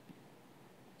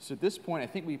 So at this point, I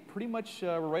think we pretty much,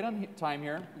 we're right on time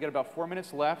here. We've got about 4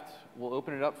 minutes left. We'll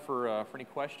open it up for any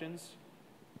questions.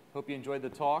 Hope you enjoyed the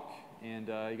talk. And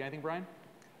you got anything, Brian?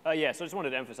 Yeah, so I just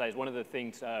wanted to emphasize one of the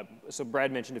things, so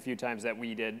Brad mentioned a few times that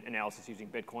we did analysis using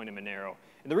Bitcoin and Monero.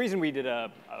 And the reason we did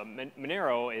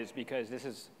Monero is because this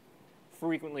is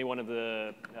frequently one of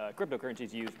the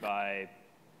cryptocurrencies used by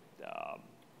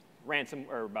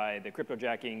by the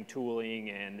cryptojacking tooling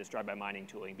and this drive-by mining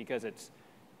tooling, because it's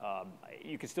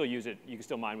you can still use it, you can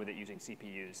still mine with it using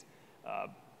CPUs,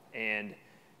 and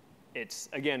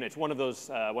it's one of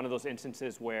those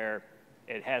instances where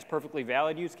it has perfectly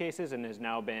valid use cases and has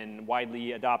now been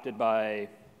widely adopted by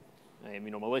you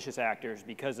know, malicious actors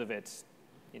because of its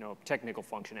technical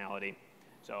functionality.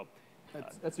 So.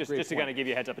 That's just to kind of give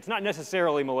you a heads up. It's not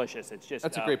necessarily malicious. It's just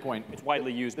that's a great point. It's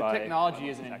widely used by. The technology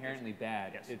isn't inherently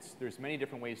bad. Yes. There's many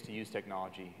different ways to use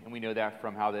technology, and we know that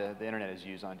from how the internet is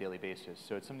used on a daily basis.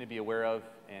 So it's something to be aware of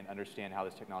and understand how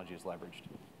this technology is leveraged.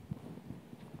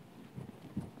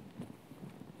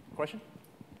 Question?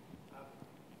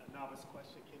 A novice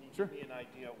question. Can you Sure. give me an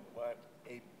idea what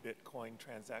a Bitcoin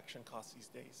transaction costs these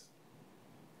days?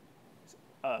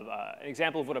 An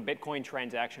example of what a Bitcoin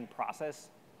transaction process.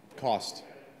 Cost.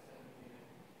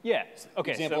 Yeah.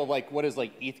 Okay. Example so of like what does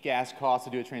like ETH gas cost to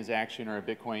do a transaction or a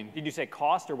Bitcoin? did you say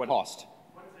cost or what? Cost.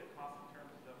 What does it cost in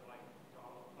terms of like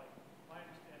dollar? Like my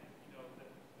understanding,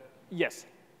 that Yes.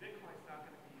 Bitcoin's not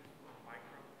going to be used for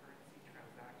microcurrency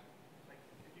transactions. Like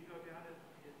if you go down in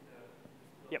this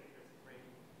book, Yep. there's a great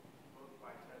book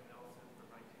by Ted Nelson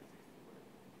from 1960 where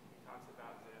he talks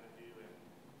about Xanadu and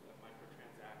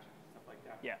microtransactions and stuff like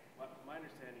that. Yeah. My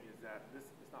understanding is that this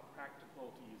is not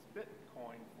practical to use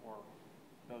Bitcoin for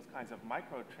those kinds of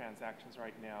microtransactions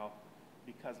right now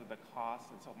because of the cost.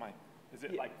 And so is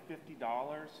it like $50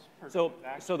 per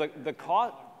transaction? So the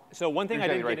cost. So one thing You're I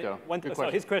didn't exactly get. right, though. So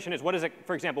his question is, what is it?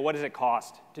 For example, what does it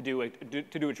cost to do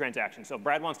a transaction? So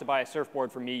Brad wants to buy a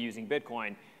surfboard from me using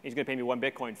Bitcoin. He's going to pay me 1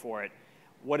 Bitcoin for it.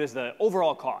 What is the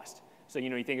overall cost? So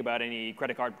you think about any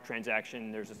credit card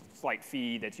transaction. There's a slight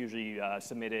fee that's usually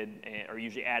submitted or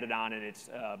usually added on, and it's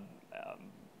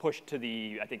pushed to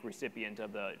the, I think, recipient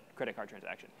of the credit card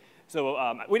transaction.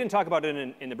 So we didn't talk about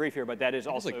it in the brief here, but that is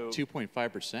also It's like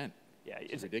 2.5%. Yeah,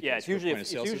 it's it's ridiculous.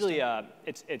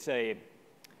 it's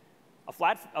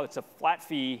a flat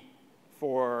fee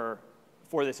for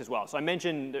this as well. So I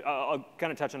mentioned, I'll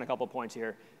kind of touch on a couple points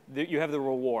here. You have the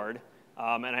reward.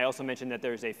 And I also mentioned that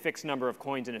there's a fixed number of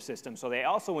coins in a system. So they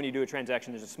also, when you do a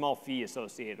transaction, there's a small fee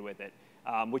associated with it,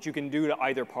 which you can do to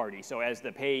either party. So as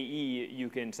the payee, you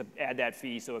can add that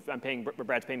fee. So if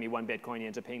Brad's paying me 1 Bitcoin, he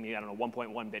ends up paying me,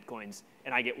 1.1 Bitcoins,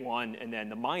 and I get 1, and then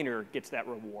the miner gets that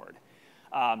reward.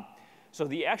 So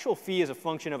the actual fee is a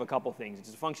function of a couple things.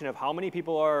 It's a function of how many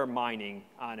people are mining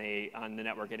on the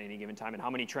network at any given time and how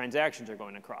many transactions are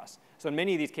going across. So in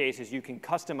many of these cases, you can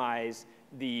customize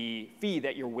the fee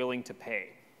that you're willing to pay.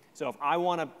 So if I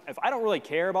don't really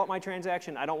care about my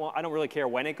transaction, I don't really care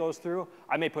when it goes through,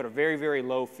 I may put a very, very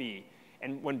low fee.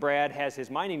 And when Brad has his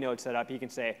mining node set up, he can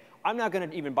say, I'm not going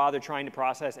to even bother trying to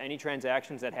process any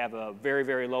transactions that have a very,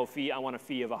 very low fee. I want a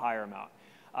fee of a higher amount.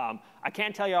 I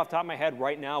can't tell you off the top of my head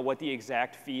right now what the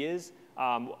exact fee is.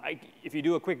 If you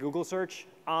do a quick Google search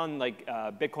on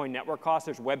Bitcoin network costs,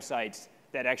 there's websites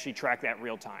that actually track that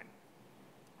real time.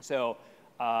 So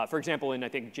for example, in I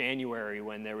think January,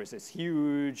 when there was this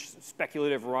huge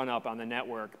speculative run up on the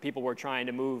network, people were trying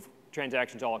to move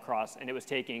transactions all across, and it was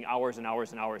taking hours and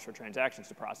hours and hours for transactions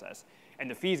to process.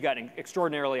 And the fees got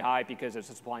extraordinarily high because of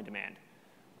supply and demand.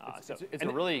 It's a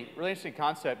really interesting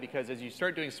concept, because as you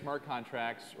start doing smart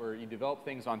contracts or you develop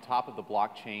things on top of the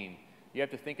blockchain, you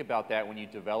have to think about that when you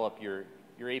develop your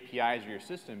APIs or your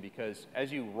system, because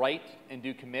as you write and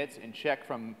do commits and check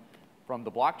from the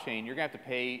blockchain, you're going to have to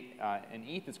pay an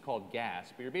ETH that's called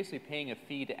gas, but you're basically paying a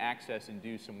fee to access and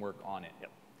do some work on it. Yep.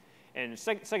 And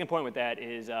second point with that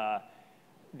is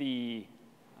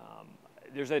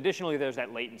additionally, there's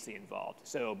that latency involved.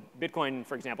 So Bitcoin,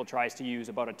 for example, tries to use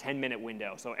about a 10-minute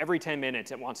window. So every 10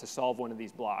 minutes, it wants to solve one of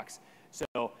these blocks.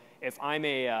 So if I'm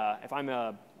I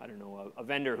don't know, a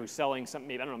vendor who's selling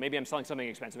something, I don't know, maybe I'm selling something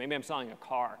expensive, maybe I'm selling a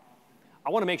car. I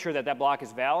want to make sure that that block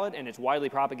is valid and it's widely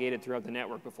propagated throughout the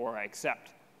network before I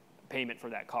accept payment for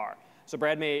that car. So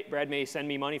Brad may send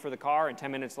me money for the car, and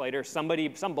 10 minutes later, some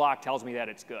block tells me that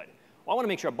it's good. Well, I want to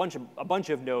make sure a bunch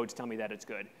of nodes tell me that it's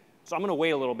good. So I'm going to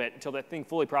wait a little bit until that thing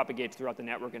fully propagates throughout the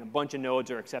network, and a bunch of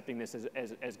nodes are accepting this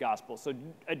as gospel. So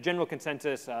a general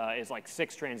consensus is like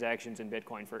 6 transactions in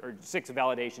Bitcoin, or 6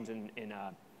 validations in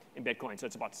Bitcoin. So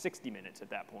it's about 60 minutes at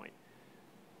that point.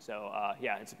 So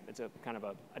yeah, it's a kind of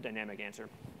a dynamic answer.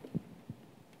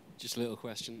 Just a little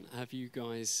question. Have you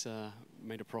guys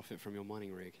made a profit from your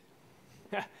mining rig?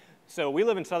 So we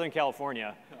live in Southern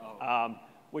California,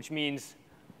 which means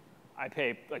I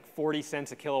pay like 40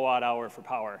 cents a kilowatt hour for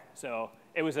power. So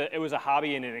it was a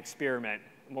hobby and an experiment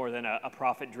more than a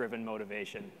profit-driven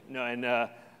motivation. No, and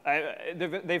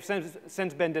they've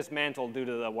since been dismantled due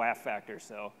to the WAF factor.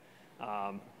 So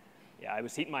yeah, I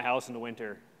was heating my house in the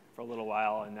winter for a little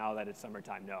while, and now that it's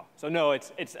summertime, no. So no,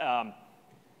 it's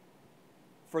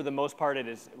for the most part, it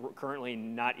is currently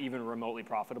not even remotely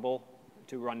profitable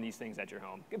to run these things at your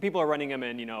home. People are running them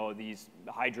in, these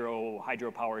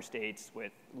hydro power states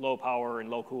with low power and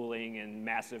low cooling and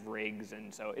massive rigs,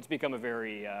 and so it's become a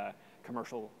very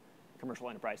commercial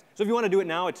enterprise. So if you want to do it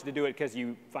now, it's to do it because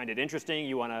you find it interesting,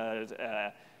 you want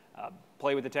to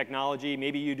play with the technology.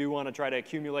 Maybe you do want to try to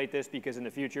accumulate this because in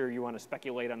the future you want to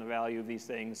speculate on the value of these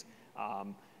things,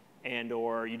 and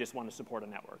or you just want to support a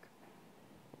network.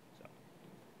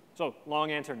 So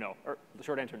long answer, no, or the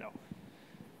short answer, no.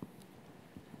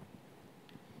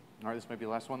 All right, this might be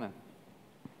the last one then.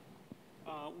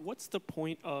 What's the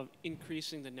point of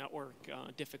increasing the network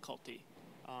difficulty?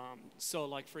 So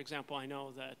like, for example, I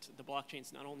know that the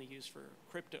blockchain's not only used for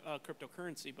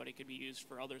cryptocurrency, but it could be used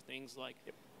for other things like,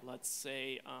 let's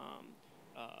say,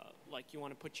 like you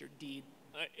want to put your deed,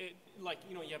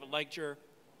 you have a ledger,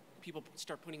 people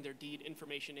start putting their deed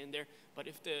information in there, but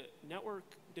if the network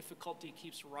difficulty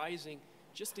keeps rising,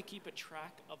 just to keep a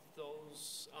track of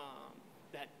those,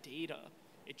 that data,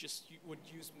 it just would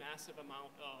use massive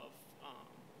amount of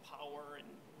power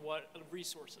and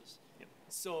resources. Yep.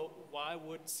 So why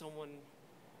would someone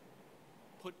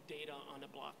put data on a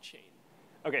blockchain?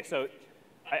 Okay, so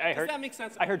I heard. Does that make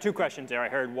sense? I heard 2 questions there. I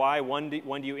heard why one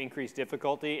do you increase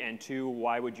difficulty, and 2,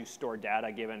 why would you store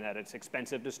data given that it's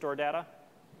expensive to store data?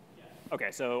 Yes.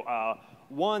 Okay, so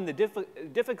 1, the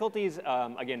difficulties,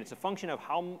 again, it's a function of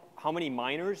how many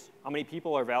miners, how many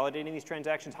people are validating these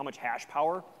transactions, how much hash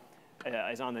power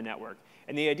is on the network.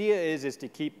 And the idea is to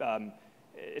keep,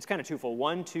 it's kind of twofold.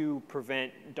 1, to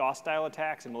prevent DOS-style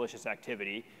attacks and malicious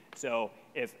activity. So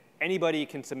if anybody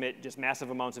can submit just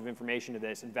massive amounts of information to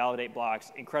this and validate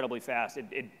blocks incredibly fast,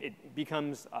 it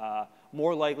becomes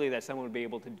more likely that someone would be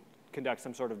able to conduct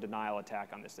some sort of denial attack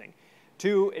on this thing.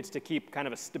 2, it's to keep kind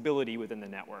of a stability within the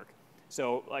network.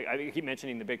 So like I keep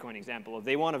mentioning the Bitcoin example. If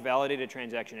they want to validate a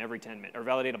transaction every 10 minutes, or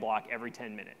validate a block every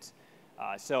 10 minutes.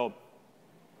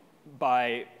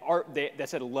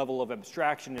 That's at a level of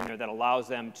abstraction in there that allows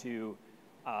them to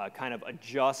kind of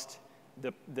adjust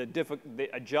the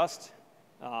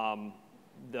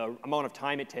amount of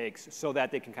time it takes so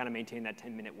that they can kind of maintain that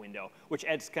 10-minute window, which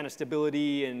adds kind of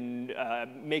stability and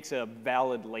makes a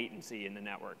valid latency in the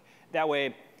network. That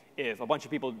way, if a bunch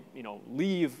of people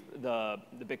leave the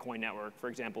Bitcoin network, for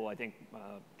example, I think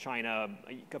China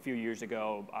a few years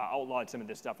ago outlawed some of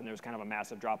this stuff, and there was kind of a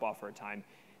massive drop-off for a time,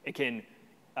 it can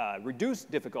reduce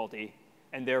difficulty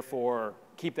and therefore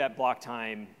keep that block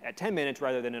time at 10 minutes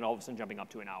rather than it all of a sudden jumping up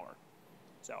to an hour.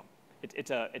 So it's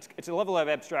a level of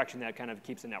abstraction that kind of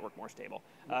keeps the network more stable.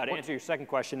 To answer your second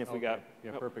question, if we got...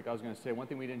 Yeah, perfect. I was going to say, one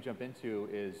thing we didn't jump into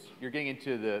is, you're getting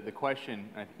into the question,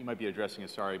 you might be addressing it,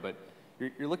 sorry, but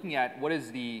you're looking at what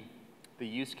is the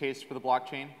use case for the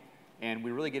blockchain, and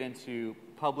we really get into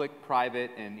public,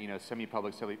 private, and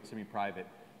semi-public, semi-private.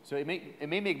 So it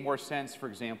may make more sense, for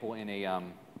example, in a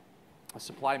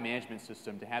supply management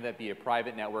system to have that be a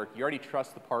private network. You already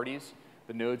trust the parties.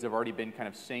 The nodes have already been kind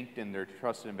of synced and they're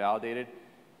trusted and validated.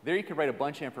 There you could write a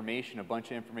bunch of information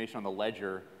on the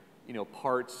ledger,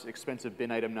 parts, expensive bin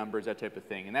item numbers, that type of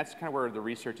thing. And that's kind of where the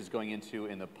research is going into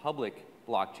in the public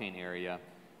blockchain area.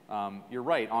 You're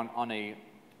right, on a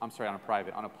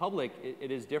private. On a public,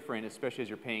 it is different, especially as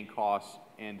you're paying costs,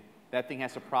 and that thing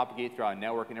has to propagate throughout a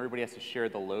network, and everybody has to share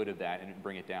the load of that and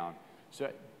bring it down. So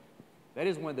that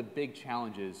is one of the big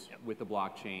challenges with the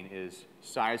blockchain is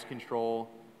size control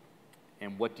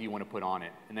and what do you want to put on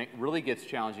it. And that really gets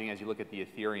challenging as you look at the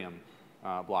Ethereum.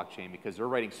 blockchain, because they're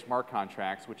writing smart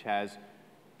contracts, which has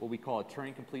what we call a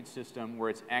Turing complete system, where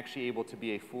it's actually able to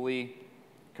be a fully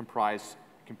comprised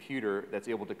computer that's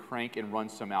able to crank and run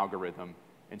some algorithm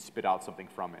and spit out something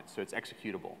from it. So it's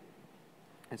executable.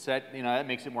 And so that, that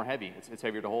makes it more heavy. It's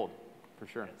heavier to hold, for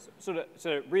sure. So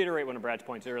to reiterate one of Brad's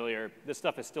points earlier, this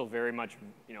stuff is still very much,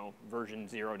 version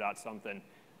 0 dot something.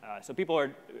 So people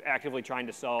are actively trying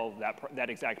to solve that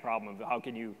exact problem of how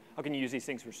can you use these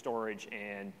things for storage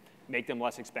and make them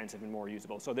less expensive and more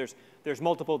usable. So there's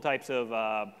multiple types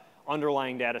of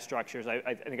underlying data structures.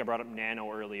 I think I brought up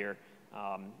Nano earlier.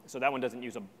 So that one doesn't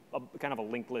use a kind of a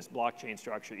linked list blockchain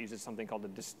structure. It uses something called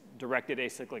a directed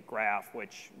acyclic graph,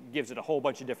 which gives it a whole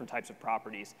bunch of different types of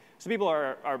properties. So people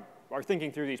are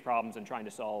thinking through these problems and trying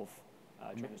to solve.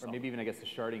 Or maybe even, I guess, the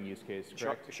sharding use case,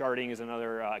 correct? Sharding is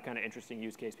another kind of interesting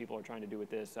use case people are trying to do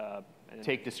with this.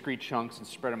 Take discrete chunks and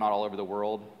spread them out all over the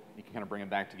world. You can kind of bring them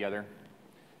back together.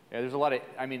 Yeah, there's a lot of,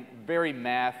 very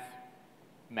math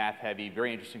heavy,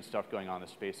 very interesting stuff going on in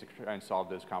this space to try and solve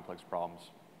those complex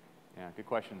problems. Yeah, good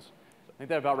questions. I think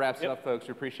that about wraps it up, folks.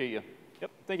 We appreciate you.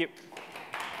 Yep, thank you.